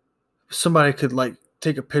somebody could like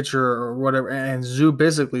take a picture or whatever and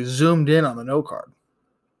basically zoomed in on the note card.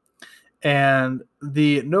 And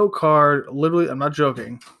the note card, literally, I'm not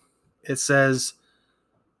joking, it says,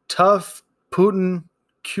 "Tough Putin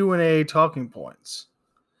Q&A talking points.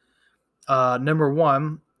 Number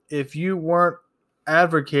one, if you weren't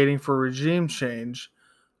advocating for regime change,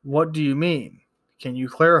 what do you mean? Can you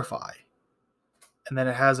clarify?" And then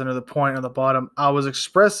it has another point on the bottom. "I was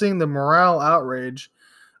expressing the morale outrage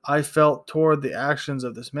I felt toward the actions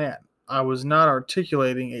of this man. I was not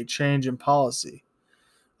articulating a change in policy.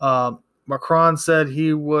 Macron said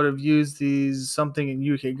he would have used these. Something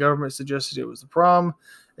in UK government suggested it was the problem.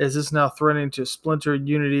 Is this now threatening to splinter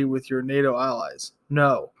unity with your NATO allies?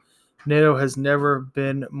 No. NATO has never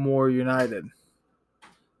been more united.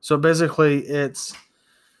 So basically,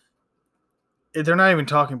 they're not even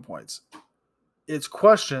talking points. It's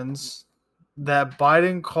questions that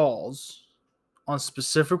Biden calls on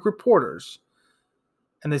specific reporters,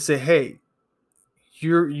 and they say, "Hey,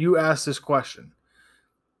 you asked this question,"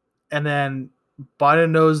 and then Biden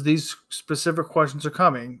knows these specific questions are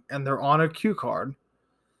coming, and they're on a cue card.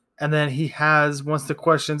 And then once the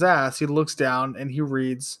question's asked, he looks down and he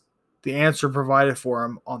reads the answer provided for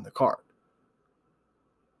him on the card.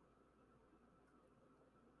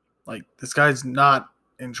 Like, this guy's not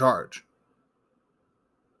in charge.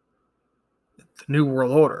 The New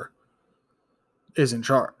World Order is in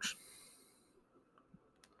charge.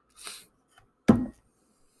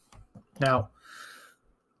 Now,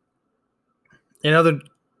 in other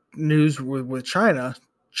news with China,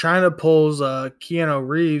 China pulls Keanu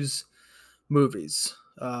Reeves movies.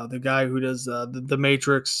 The guy who does the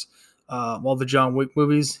Matrix, all the John Wick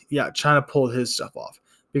movies. Yeah, China pulled his stuff off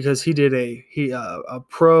because he did a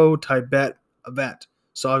pro-Tibet event.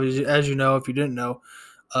 So obviously, as you know, if you didn't know,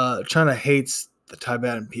 China hates the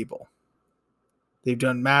Tibetan people. They've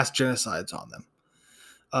done mass genocides on them.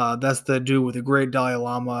 That's the dude with the great Dalai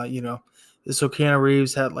Lama, So Keanu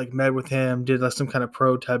Reeves had met with him, did some kind of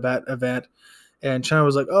pro-Tibet event, and China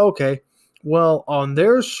was like, "Oh, okay." Well, on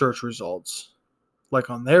their search results,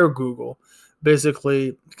 on their Google,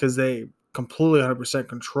 basically because they completely 100%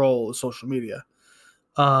 control social media,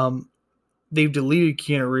 they've deleted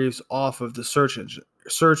Keanu Reeves off of the search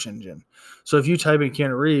engine. So if you type in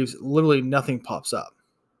Keanu Reeves, literally nothing pops up.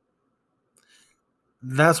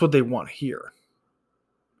 That's what they want here.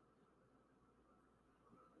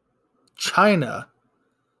 China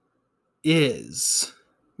is,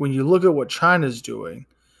 when you look at what China's doing,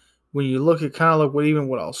 when you look at kind of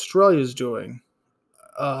what Australia's doing,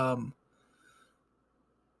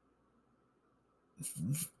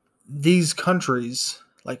 these countries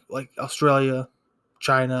like Australia,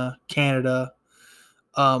 China, Canada,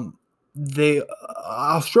 Australia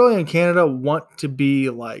and Canada want to be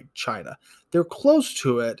like China. They're close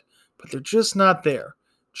to it, but they're just not there.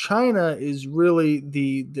 China is really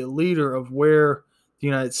the leader of where the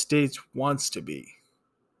United States wants to be.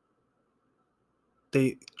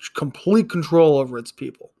 They complete control over its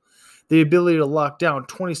people. The ability to lock down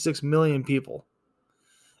 26 million people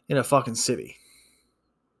in a fucking city.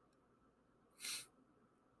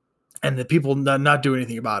 And the people not do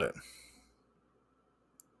anything about it.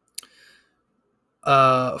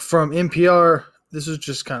 From NPR, this is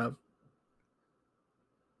just kind of,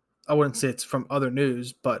 I wouldn't say it's from other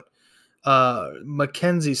news, but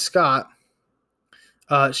Mackenzie Scott,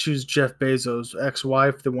 she was Jeff Bezos'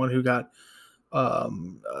 ex-wife, the one who got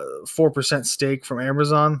 4% stake from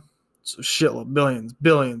Amazon. So shitload, billions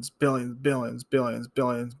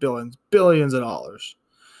of dollars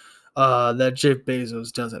that Jeff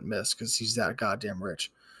Bezos doesn't miss because he's that goddamn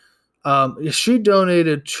rich. She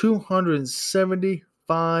donated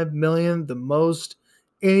 $275 million, the most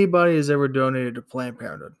anybody has ever donated to Planned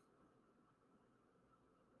Parenthood,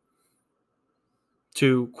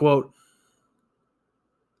 to quote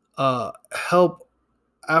help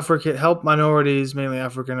minorities, mainly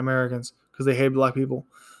African Americans, because they hate black people,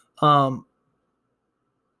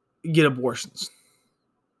 get abortions.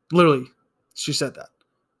 Literally, she said that,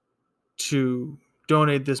 to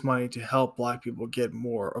donate this money to help black people get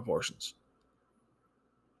more abortions.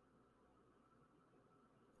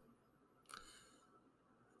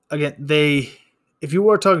 Again, if you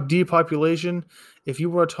want to talk depopulation, if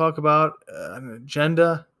you want to talk about an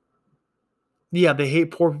agenda, yeah, they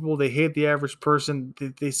hate poor people. They hate the average person.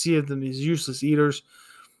 They see them as useless eaters,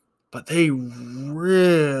 but they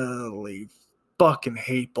really fucking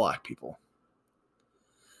hate black people.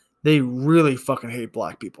 They really fucking hate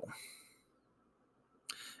black people.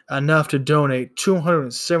 Enough to donate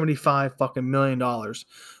 $275 fucking million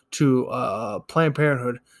to Planned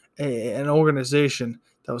Parenthood, an organization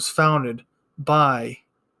that was founded by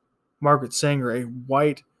Margaret Sanger, a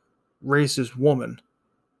white racist woman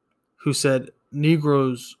who said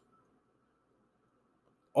Negroes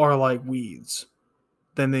are like weeds,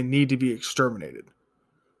 then they need to be exterminated.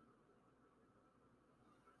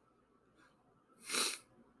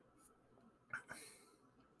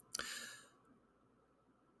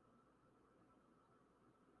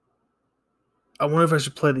 I wonder if I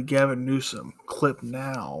should play the Gavin Newsom clip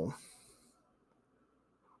now.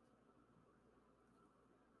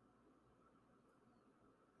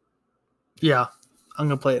 Yeah, I'm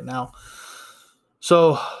going to play it now.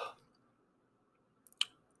 So,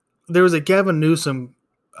 there was a Gavin Newsom.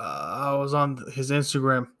 I was on his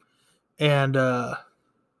Instagram, and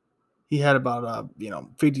he had about a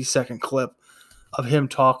 50-second clip of him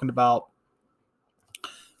talking about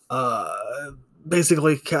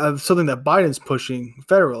basically something that Biden's pushing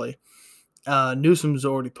federally. Newsom's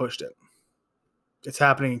already pushed it. It's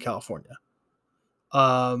happening in California.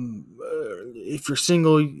 If you're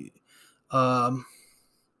single, if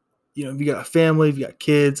you got a family, if you got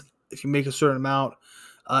kids, if you make a certain amount,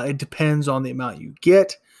 it depends on the amount you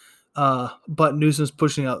get. But Newsom's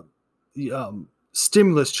pushing out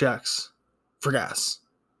stimulus checks for gas.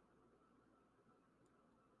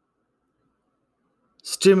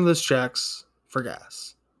 Stimulus checks for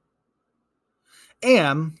gas.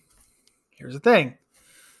 And here's the thing.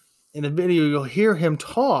 In the video, you'll hear him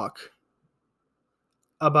talk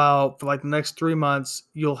about, for like the next 3 months,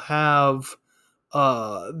 you'll have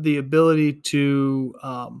the ability to,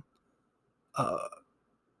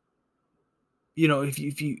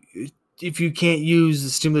 if you can't use the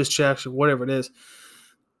stimulus checks or whatever it is,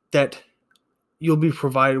 that you'll be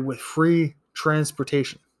provided with free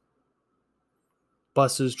transportation.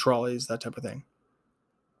 Buses, trolleys, that type of thing.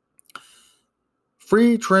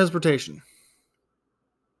 Free transportation.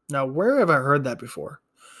 Now, where have I heard that before?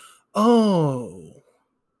 Oh,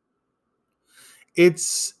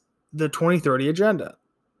 it's the 2030 agenda,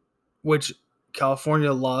 which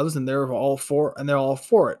California loves, and they're all for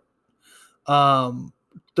it. The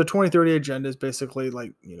 2030 agenda is basically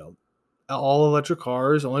like, all electric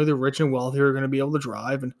cars, only the rich and wealthy are going to be able to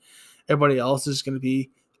drive, and everybody else is going to be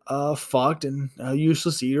fucked and a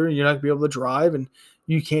useless eater, and you're not going to be able to drive, and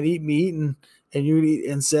you can't eat meat, and you eat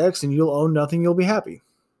insects, and you'll own nothing, you'll be happy.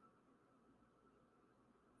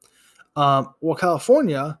 Well,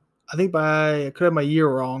 California, I think I could have my year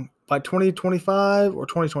wrong, by 2025 or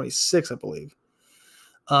 2026, I believe,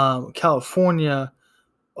 California,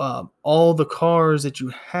 all the cars that you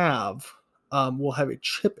have will have a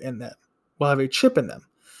chip in them.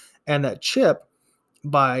 And that chip,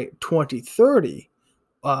 by 2030,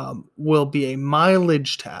 will be a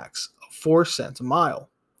mileage tax of 4 cents a mile.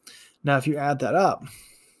 Now, if you add that up,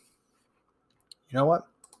 you know what?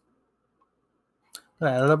 I'm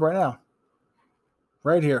going to add it up right now.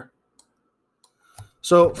 Right here.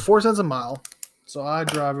 So 4 cents a mile. So I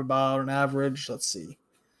drive about an average, let's see,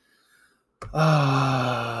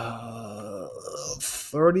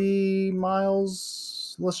 30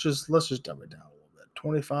 miles. Let's just dumb it down a little bit.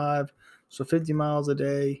 25. So 50 miles a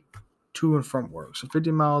day to and from work. So 50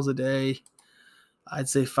 miles a day, I'd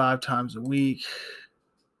say 5 times a week.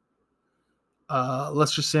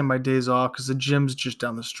 Let's just say my days off, because the gym's just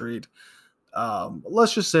down the street.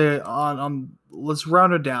 Let's just say let's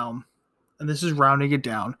round it down. And this is rounding it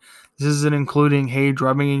down. This isn't including, hey,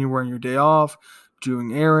 driving anywhere on your day off,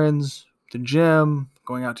 doing errands, the gym,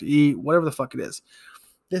 going out to eat, whatever the fuck it is.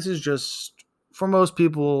 This is just, for most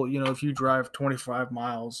people, if you drive 25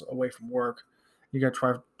 miles away from work, you got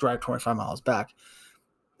to drive 25 miles back.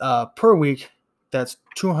 Per week, that's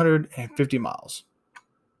 250 miles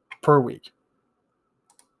per week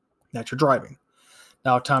that you're driving.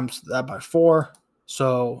 Now, times that by 4,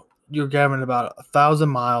 so you're gathering about 1,000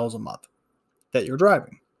 miles a month that you're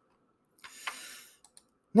driving.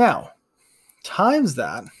 Now, times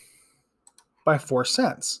that by 4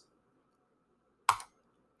 cents.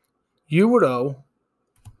 You would owe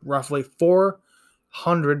roughly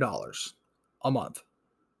 $400 a month.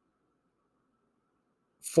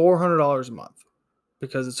 $400 a month,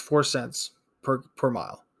 because it's 4 cents per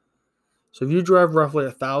mile. So if you drive roughly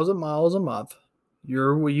 1,000 miles a month,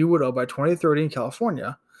 you would owe by 2030 in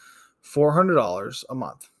California $400 a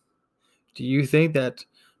month. Do you think that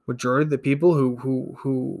majority of the people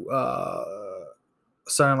who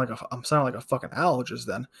sound like I'm sounding like a fucking allergist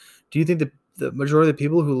then? Do you think that the majority of the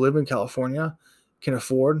people who live in California can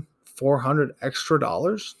afford $400 extra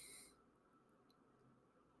dollars?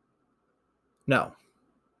 No.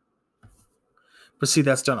 But see,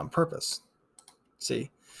 that's done on purpose. See?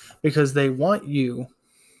 Because they want you,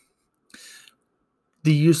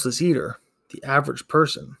 the useless eater, the average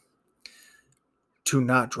person, to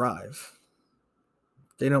not drive.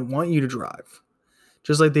 They don't want you to drive.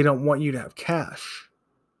 Just like they don't want you to have cash.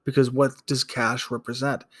 Because what does cash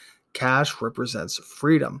represent? Cash represents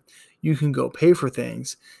freedom. You can go pay for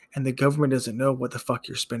things, and the government doesn't know what the fuck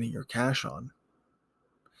you're spending your cash on.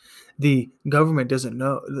 The government doesn't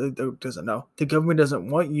know. The government doesn't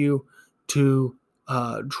want you to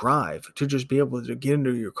drive, to just be able to get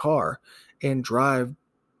into your car and drive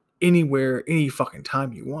anywhere, any fucking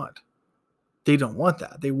time you want. They don't want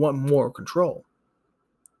that. They want more control.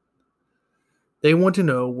 They want to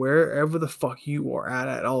know wherever the fuck you are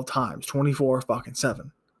at all times, 24 fucking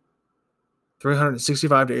 7.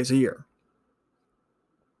 365 days a year.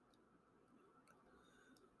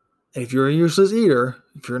 If you're a useless eater,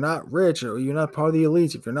 if you're not rich or you're not part of the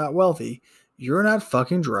elites, if you're not wealthy, you're not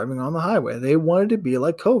fucking driving on the highway. They wanted to be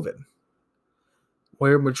like COVID,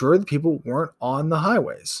 where majority of the people weren't on the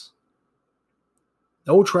highways.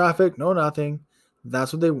 No traffic, no nothing.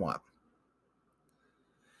 That's what they want.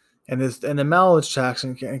 And the mileage tax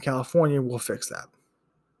in California will fix that.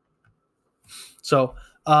 So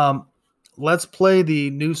let's play the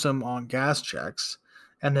Newsom on gas checks,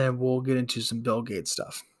 and then we'll get into some Bill Gates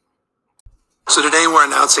stuff. So today we're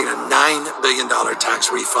announcing a $9 billion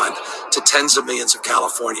tax refund to tens of millions of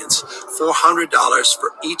Californians. $400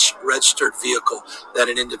 for each registered vehicle that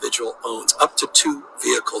an individual owns, up to 2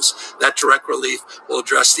 vehicles. That direct relief will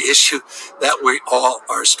address the issue that we all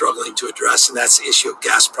are struggling to address, and that's the issue of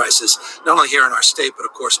gas prices, not only here in our state, but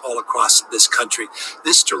of course all across this country.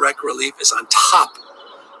 This direct relief is on top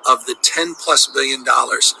of the $10+ billion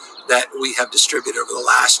that we have distributed over the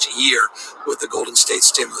last year with the Golden State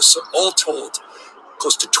stimulus. So all told,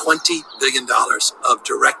 close to $20 billion of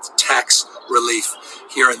direct tax relief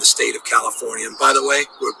here in the state of California. And by the way,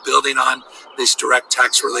 we're building on this direct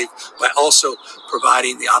tax relief by also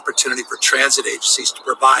providing the opportunity for transit agencies to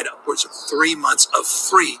provide upwards of 3 months of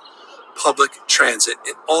free public transit,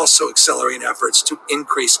 and also accelerating efforts to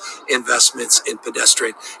increase investments in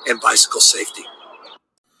pedestrian and bicycle safety.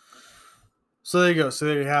 So there you go. So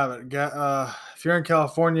there you have it. If you're in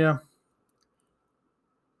California,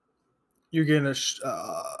 you're getting if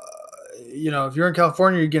you're in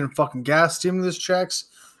California, you're getting fucking gas stimulus checks.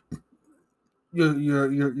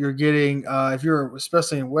 You're getting if you're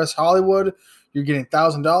especially in West Hollywood, you're getting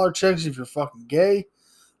 $1,000 checks if you're fucking gay.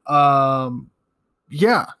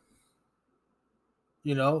 Yeah.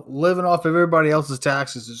 Living off of everybody else's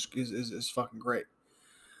taxes is fucking great.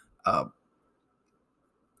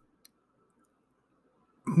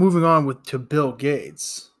 Moving on to Bill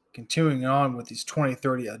Gates, continuing on with his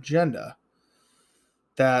 2030 agenda,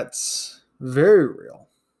 that's very real.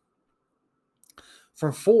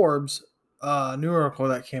 From Forbes, new article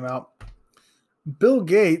that came out, Bill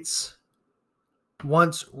Gates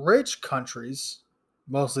wants rich countries,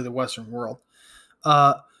 mostly the Western world,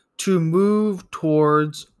 to move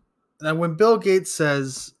towards. Now, when Bill Gates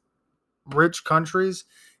says rich countries,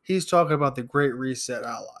 he's talking about the Great Reset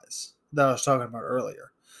allies that I was talking about earlier.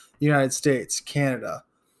 The United States, Canada,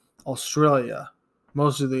 Australia,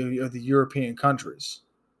 most of the European countries.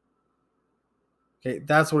 Okay,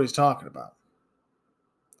 that's what he's talking about.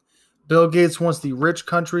 Bill Gates wants the rich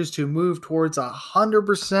countries to move towards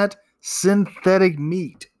 100% synthetic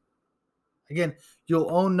meat. Again,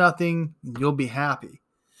 you'll own nothing, you'll be happy.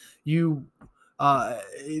 They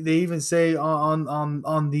even say on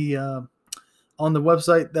the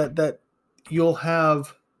website that you'll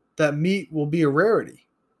have that meat will be a rarity.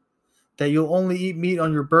 That you'll only eat meat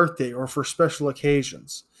on your birthday or for special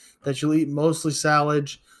occasions. That you'll eat mostly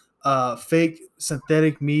salads, fake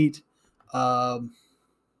synthetic meat, and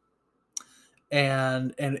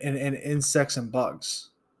insects and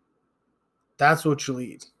bugs. That's what you'll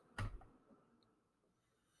eat.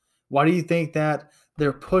 Why do you think that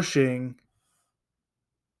they're pushing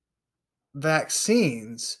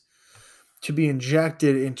vaccines to be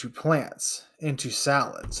injected into plants, into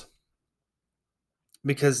salads?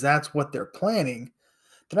 Because that's what they're planning.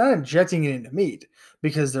 They're not injecting it into meat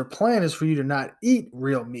because their plan is for you to not eat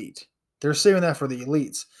real meat. They're saving that for the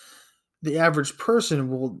elites. The average person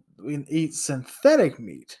will eat synthetic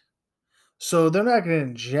meat. So they're not going to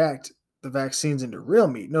inject the vaccines into real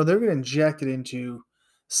meat. No, they're going to inject it into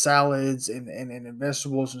salads and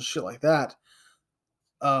vegetables and shit like that.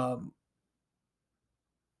 And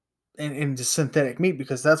into synthetic meat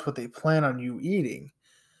because that's what they plan on you eating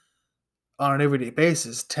on an everyday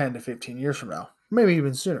basis 10 to 15 years from now. Maybe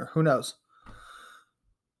even sooner. Who knows?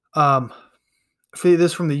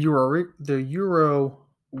 This from the Euro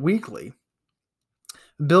Weekly.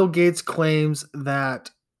 Bill Gates claims that,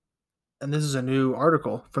 and this is a new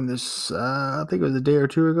article from this, I think it was a day or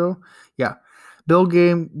two ago. Yeah. Bill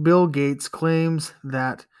Gates claims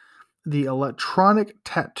that the electronic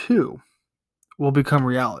tattoo will become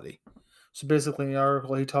reality. So basically in the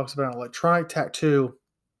article, he talks about an electronic tattoo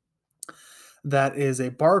that is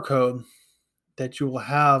a barcode that you will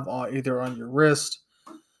have either on your wrist,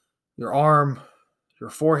 your arm,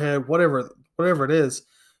 your forehead, whatever it is.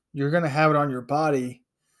 You're going to have it on your body.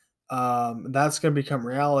 That's going to become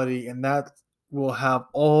reality, and that will have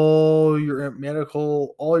all your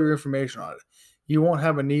information on it. You won't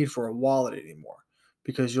have a need for a wallet anymore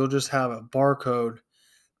because you'll just have a barcode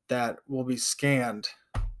that will be scanned,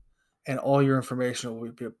 and all your information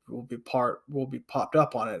will be popped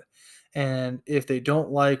up on it. And if they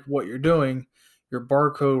don't like what you're doing, your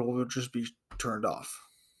barcode will just be turned off.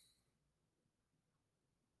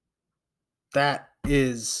 That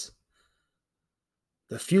is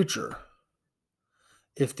the future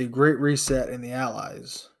if the Great Reset and the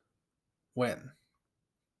Allies win.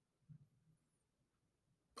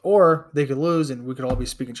 Or they could lose and we could all be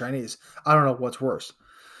speaking Chinese. I don't know what's worse.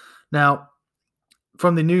 Now,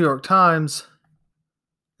 from the New York Times,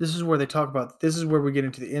 this is where they talk about, this is where we get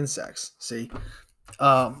into the insects, see?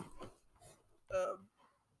 Because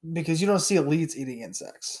you don't see elites eating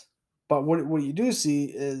insects. But what you do see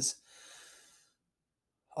is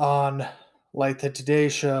on like the Today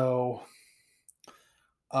Show,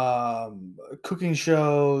 cooking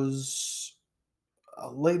shows,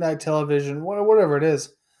 late night television, whatever it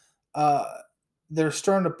is, they're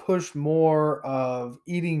starting to push more of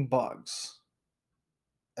eating bugs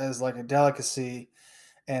as like a delicacy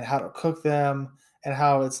and how to cook them and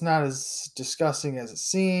how it's not as disgusting as it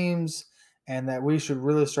seems and that we should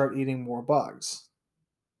really start eating more bugs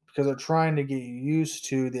because they're trying to get you used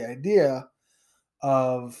to the idea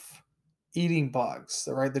of eating bugs,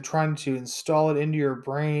 right? They're trying to install it into your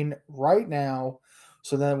brain right now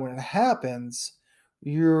so that when it happens,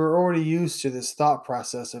 you're already used to this thought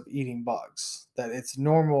process of eating bugs, that it's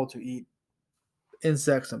normal to eat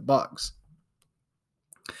insects and bugs.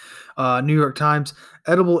 New York Times,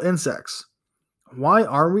 edible insects. Why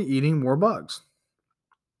are we eating more bugs?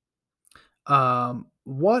 Another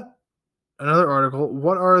article,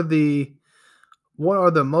 what are the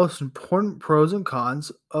most important pros and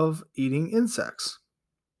cons of eating insects?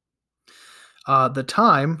 The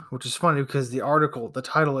Time, which is funny because the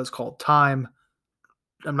title is called Time,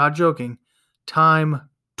 I'm not joking, Time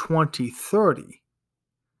 2030.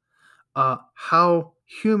 How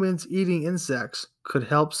humans eating insects could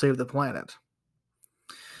help save the planet.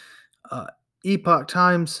 Epoch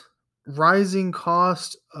Times, rising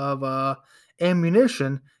cost of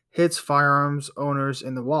ammunition hits firearms owners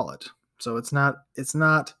in the wallet. So it's not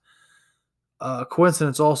a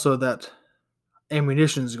coincidence also that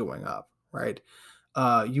ammunition is going up, right?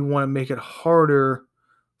 You want to make it harder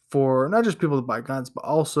for not just people to buy guns, but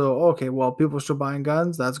also, okay, well, people are still buying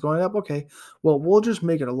guns, that's going up, okay. Well, we'll just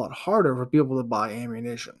make it a lot harder for people to buy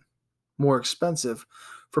ammunition, more expensive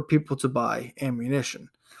for people to buy ammunition.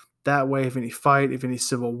 That way, if any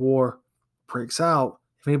civil war breaks out,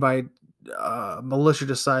 if anybody, militia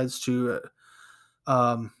decides to,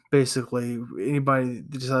 basically, anybody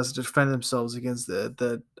decides to defend themselves against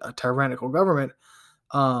the tyrannical government,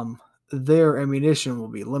 their ammunition will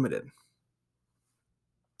be limited.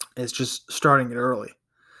 It's just starting it early.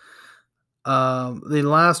 The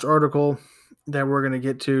last article that we're going to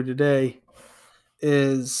get to today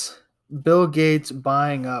is Bill Gates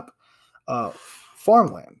buying up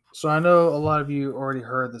farmland. So I know a lot of you already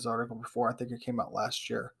heard this article before. I think it came out last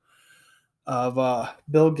year of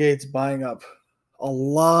Bill Gates buying up a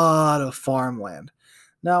lot of farmland.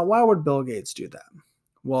 Now, why would Bill Gates do that?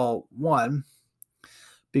 Well, one,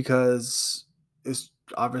 because it's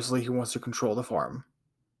obviously he wants to control the farmland.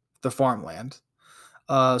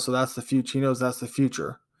 So that's the future. He knows that's the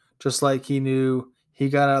future. Just like he knew he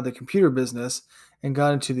got out of the computer business and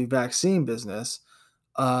got into the vaccine business.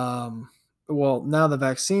 Well, now the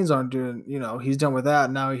vaccines aren't doing, he's done with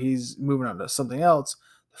that. Now he's moving on to something else,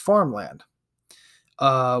 the farmland,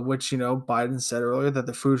 which, Biden said earlier that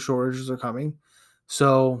the food shortages are coming.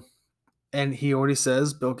 So, and he already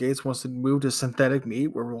says Bill Gates wants to move to synthetic meat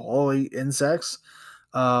where we'll all eat insects.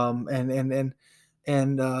 And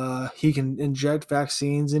he can inject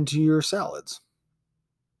vaccines into your salads.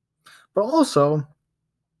 But also,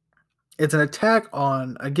 it's an attack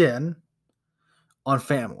on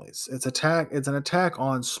families. It's an attack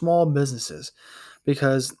on small businesses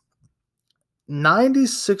because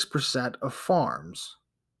 96% of farms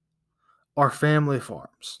are family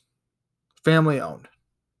farms, family owned.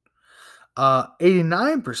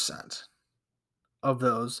 89% of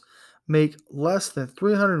those make less than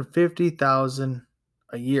 $350,000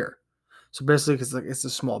 a year. So basically, it's a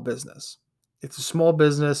small business. It's a small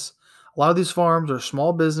business. A lot of these farms are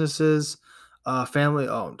small businesses, family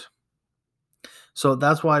owned. So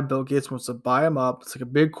that's why Bill Gates wants to buy them up. It's like a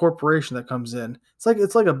big corporation that comes in. It's like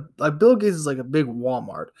Bill Gates is like a big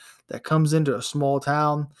Walmart that comes into a small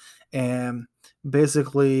town and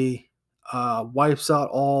basically wipes out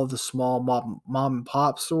all the small mom and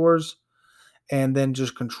pop stores and then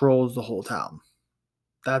just controls the whole town.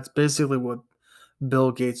 That's basically what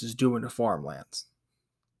Bill Gates is doing to farmlands.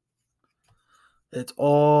 It's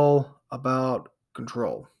all about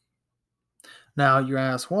control. Now you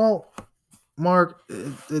ask, well, Mark,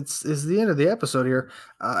 it's the end of the episode here,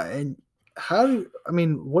 and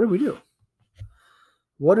what do we do?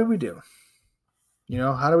 What do we do?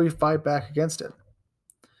 How do we fight back against it?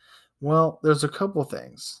 Well, there's a couple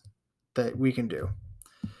things that we can do.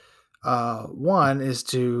 One is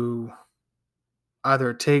to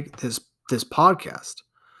either take this podcast,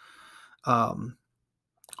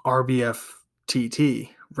 RBFTT,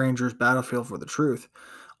 Rangers Battlefield for the Truth,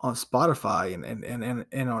 on Spotify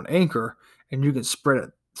and on Anchor, and you can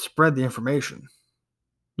spread the information.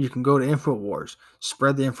 You can go to InfoWars,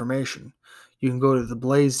 spread the information. You can go to the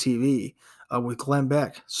Blaze TV with Glenn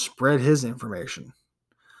Beck, spread his information.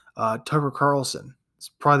 Tucker Carlson, it's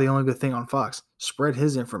probably the only good thing on Fox, spread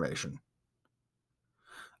his information.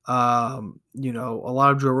 A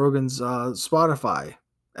lot of Joe Rogan's Spotify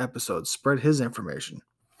episodes, spread his information.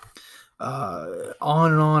 On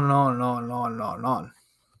and on and on and on and on and on and on.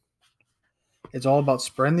 It's all about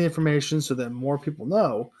spreading the information so that more people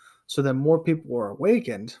know, so that more people are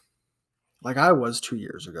awakened, like I was 2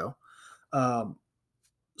 years ago.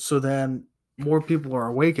 So then more people are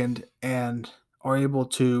awakened and are able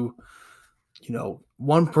to,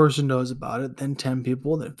 one person knows about it, then 10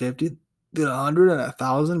 people, then 50, then 100, and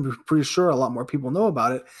 1,000. We're pretty sure a lot more people know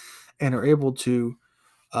about it and are able to,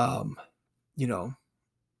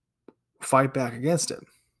 fight back against it.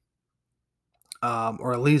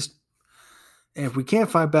 Or at least, if we can't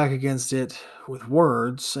fight back against it with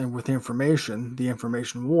words and with information, the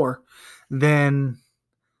information war, then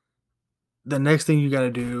the next thing you got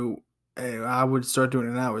to do, I would start doing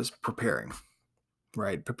it now, is preparing.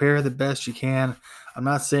 Right? Prepare the best you can. I'm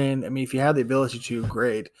not saying, if you have the ability to,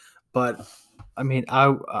 great. But,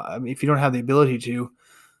 if you don't have the ability to,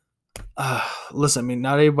 listen,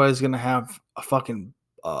 not everybody's going to have a fucking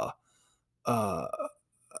a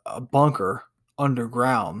bunker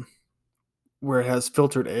underground where it has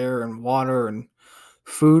filtered air and water and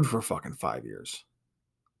food for fucking 5 years.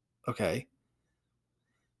 Okay?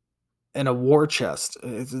 And a war chest.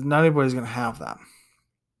 Not everybody's going to have that.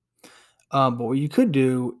 But what you could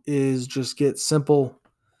do is just get simple,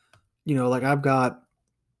 like I've got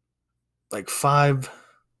like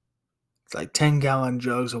 10-gallon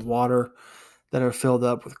jugs of water that are filled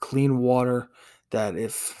up with clean water, that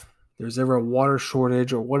if there's ever a water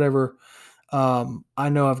shortage or whatever, I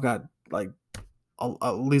know I've got like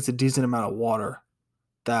at least a decent amount of water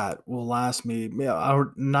that will last me,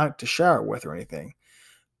 not to shower with or anything,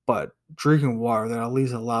 but drinking water that at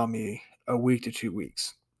least allow me a week to 2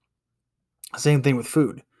 weeks. Same thing with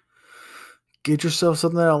food. Get yourself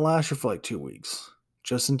something that'll last you for like 2 weeks,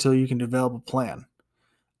 just until you can develop a plan.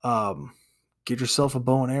 Get yourself a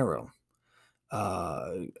bow and arrow.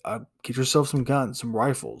 Get yourself some guns, some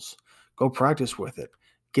rifles. Go practice with it.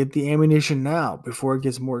 Get the ammunition now before it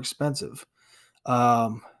gets more expensive.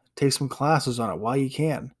 Take some classes on it while you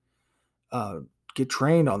can. Get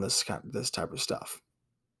trained on this type of stuff.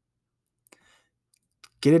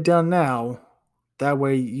 Get it done now. That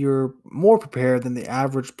way you're more prepared than the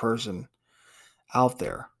average person out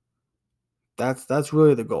there. That's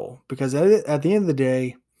really the goal. Because at the end of the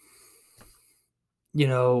day,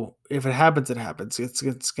 if it happens, it happens.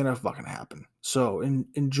 It's gonna fucking happen. So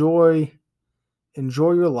enjoy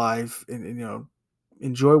your life, and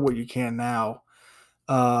enjoy what you can now.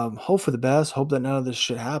 Hope for the best. Hope that none of this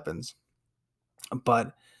shit happens.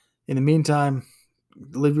 But in the meantime,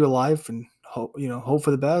 live your life and hope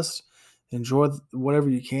for the best. Enjoy whatever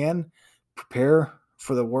you can. Prepare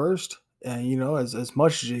for the worst, and as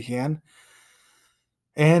much as you can.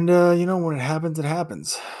 And when it happens, it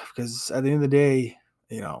happens. Because at the end of the day,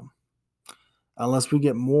 unless we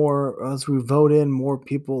vote in more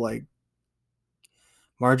people like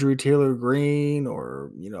Marjorie Taylor Greene,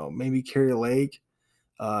 or maybe Carrie Lake,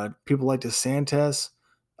 people like DeSantis,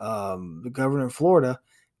 the governor of Florida,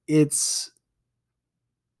 it's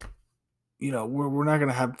we're not going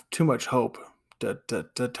to have too much hope to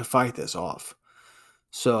fight this off.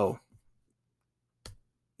 So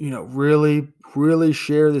really, really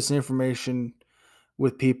share this information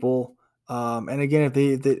with people. And again, if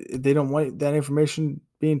they don't want that information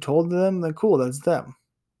being told to them, then cool, that's them.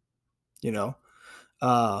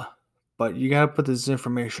 But you got to put this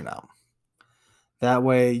information out. That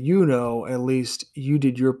way, at least you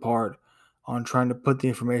did your part on trying to put the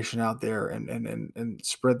information out there and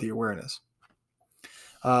spread the awareness.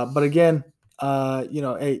 But again,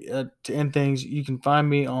 to end things, you can find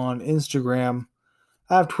me on Instagram.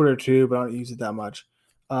 I have Twitter too, but I don't use it that much.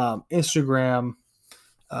 Instagram,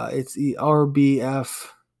 it's the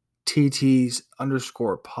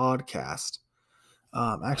RBFTTs_podcast.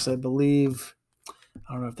 Actually, I believe,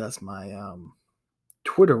 I don't know if that's my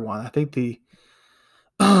Twitter one. I think the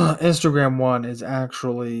Instagram one is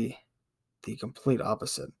actually the complete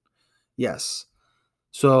opposite. Yes.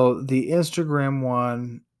 So the Instagram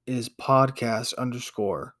one is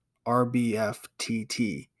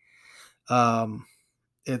podcast_RBFTT.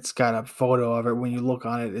 It's got a photo of it. When you look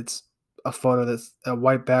on it, it's a photo that's a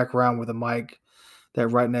white background with a mic that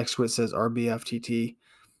right next to it says RBFTT.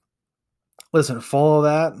 Listen, follow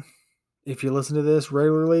that. If you listen to this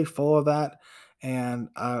regularly, follow that. And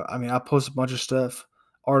I post a bunch of stuff,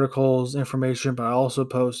 articles, information, but I also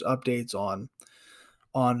post updates on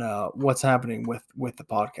what's happening with the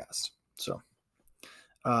podcast. So,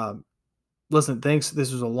 listen, thanks.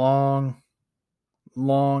 This was a long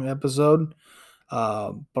episode,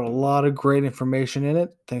 but a lot of great information in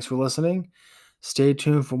it. Thanks for listening. Stay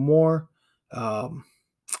tuned for more.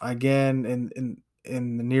 Again,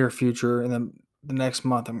 in the near future, and the next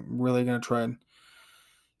month, I'm really going to try and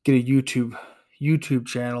get a YouTube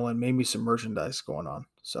channel and maybe some merchandise going on.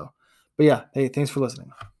 So, but yeah, hey, thanks for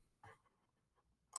listening.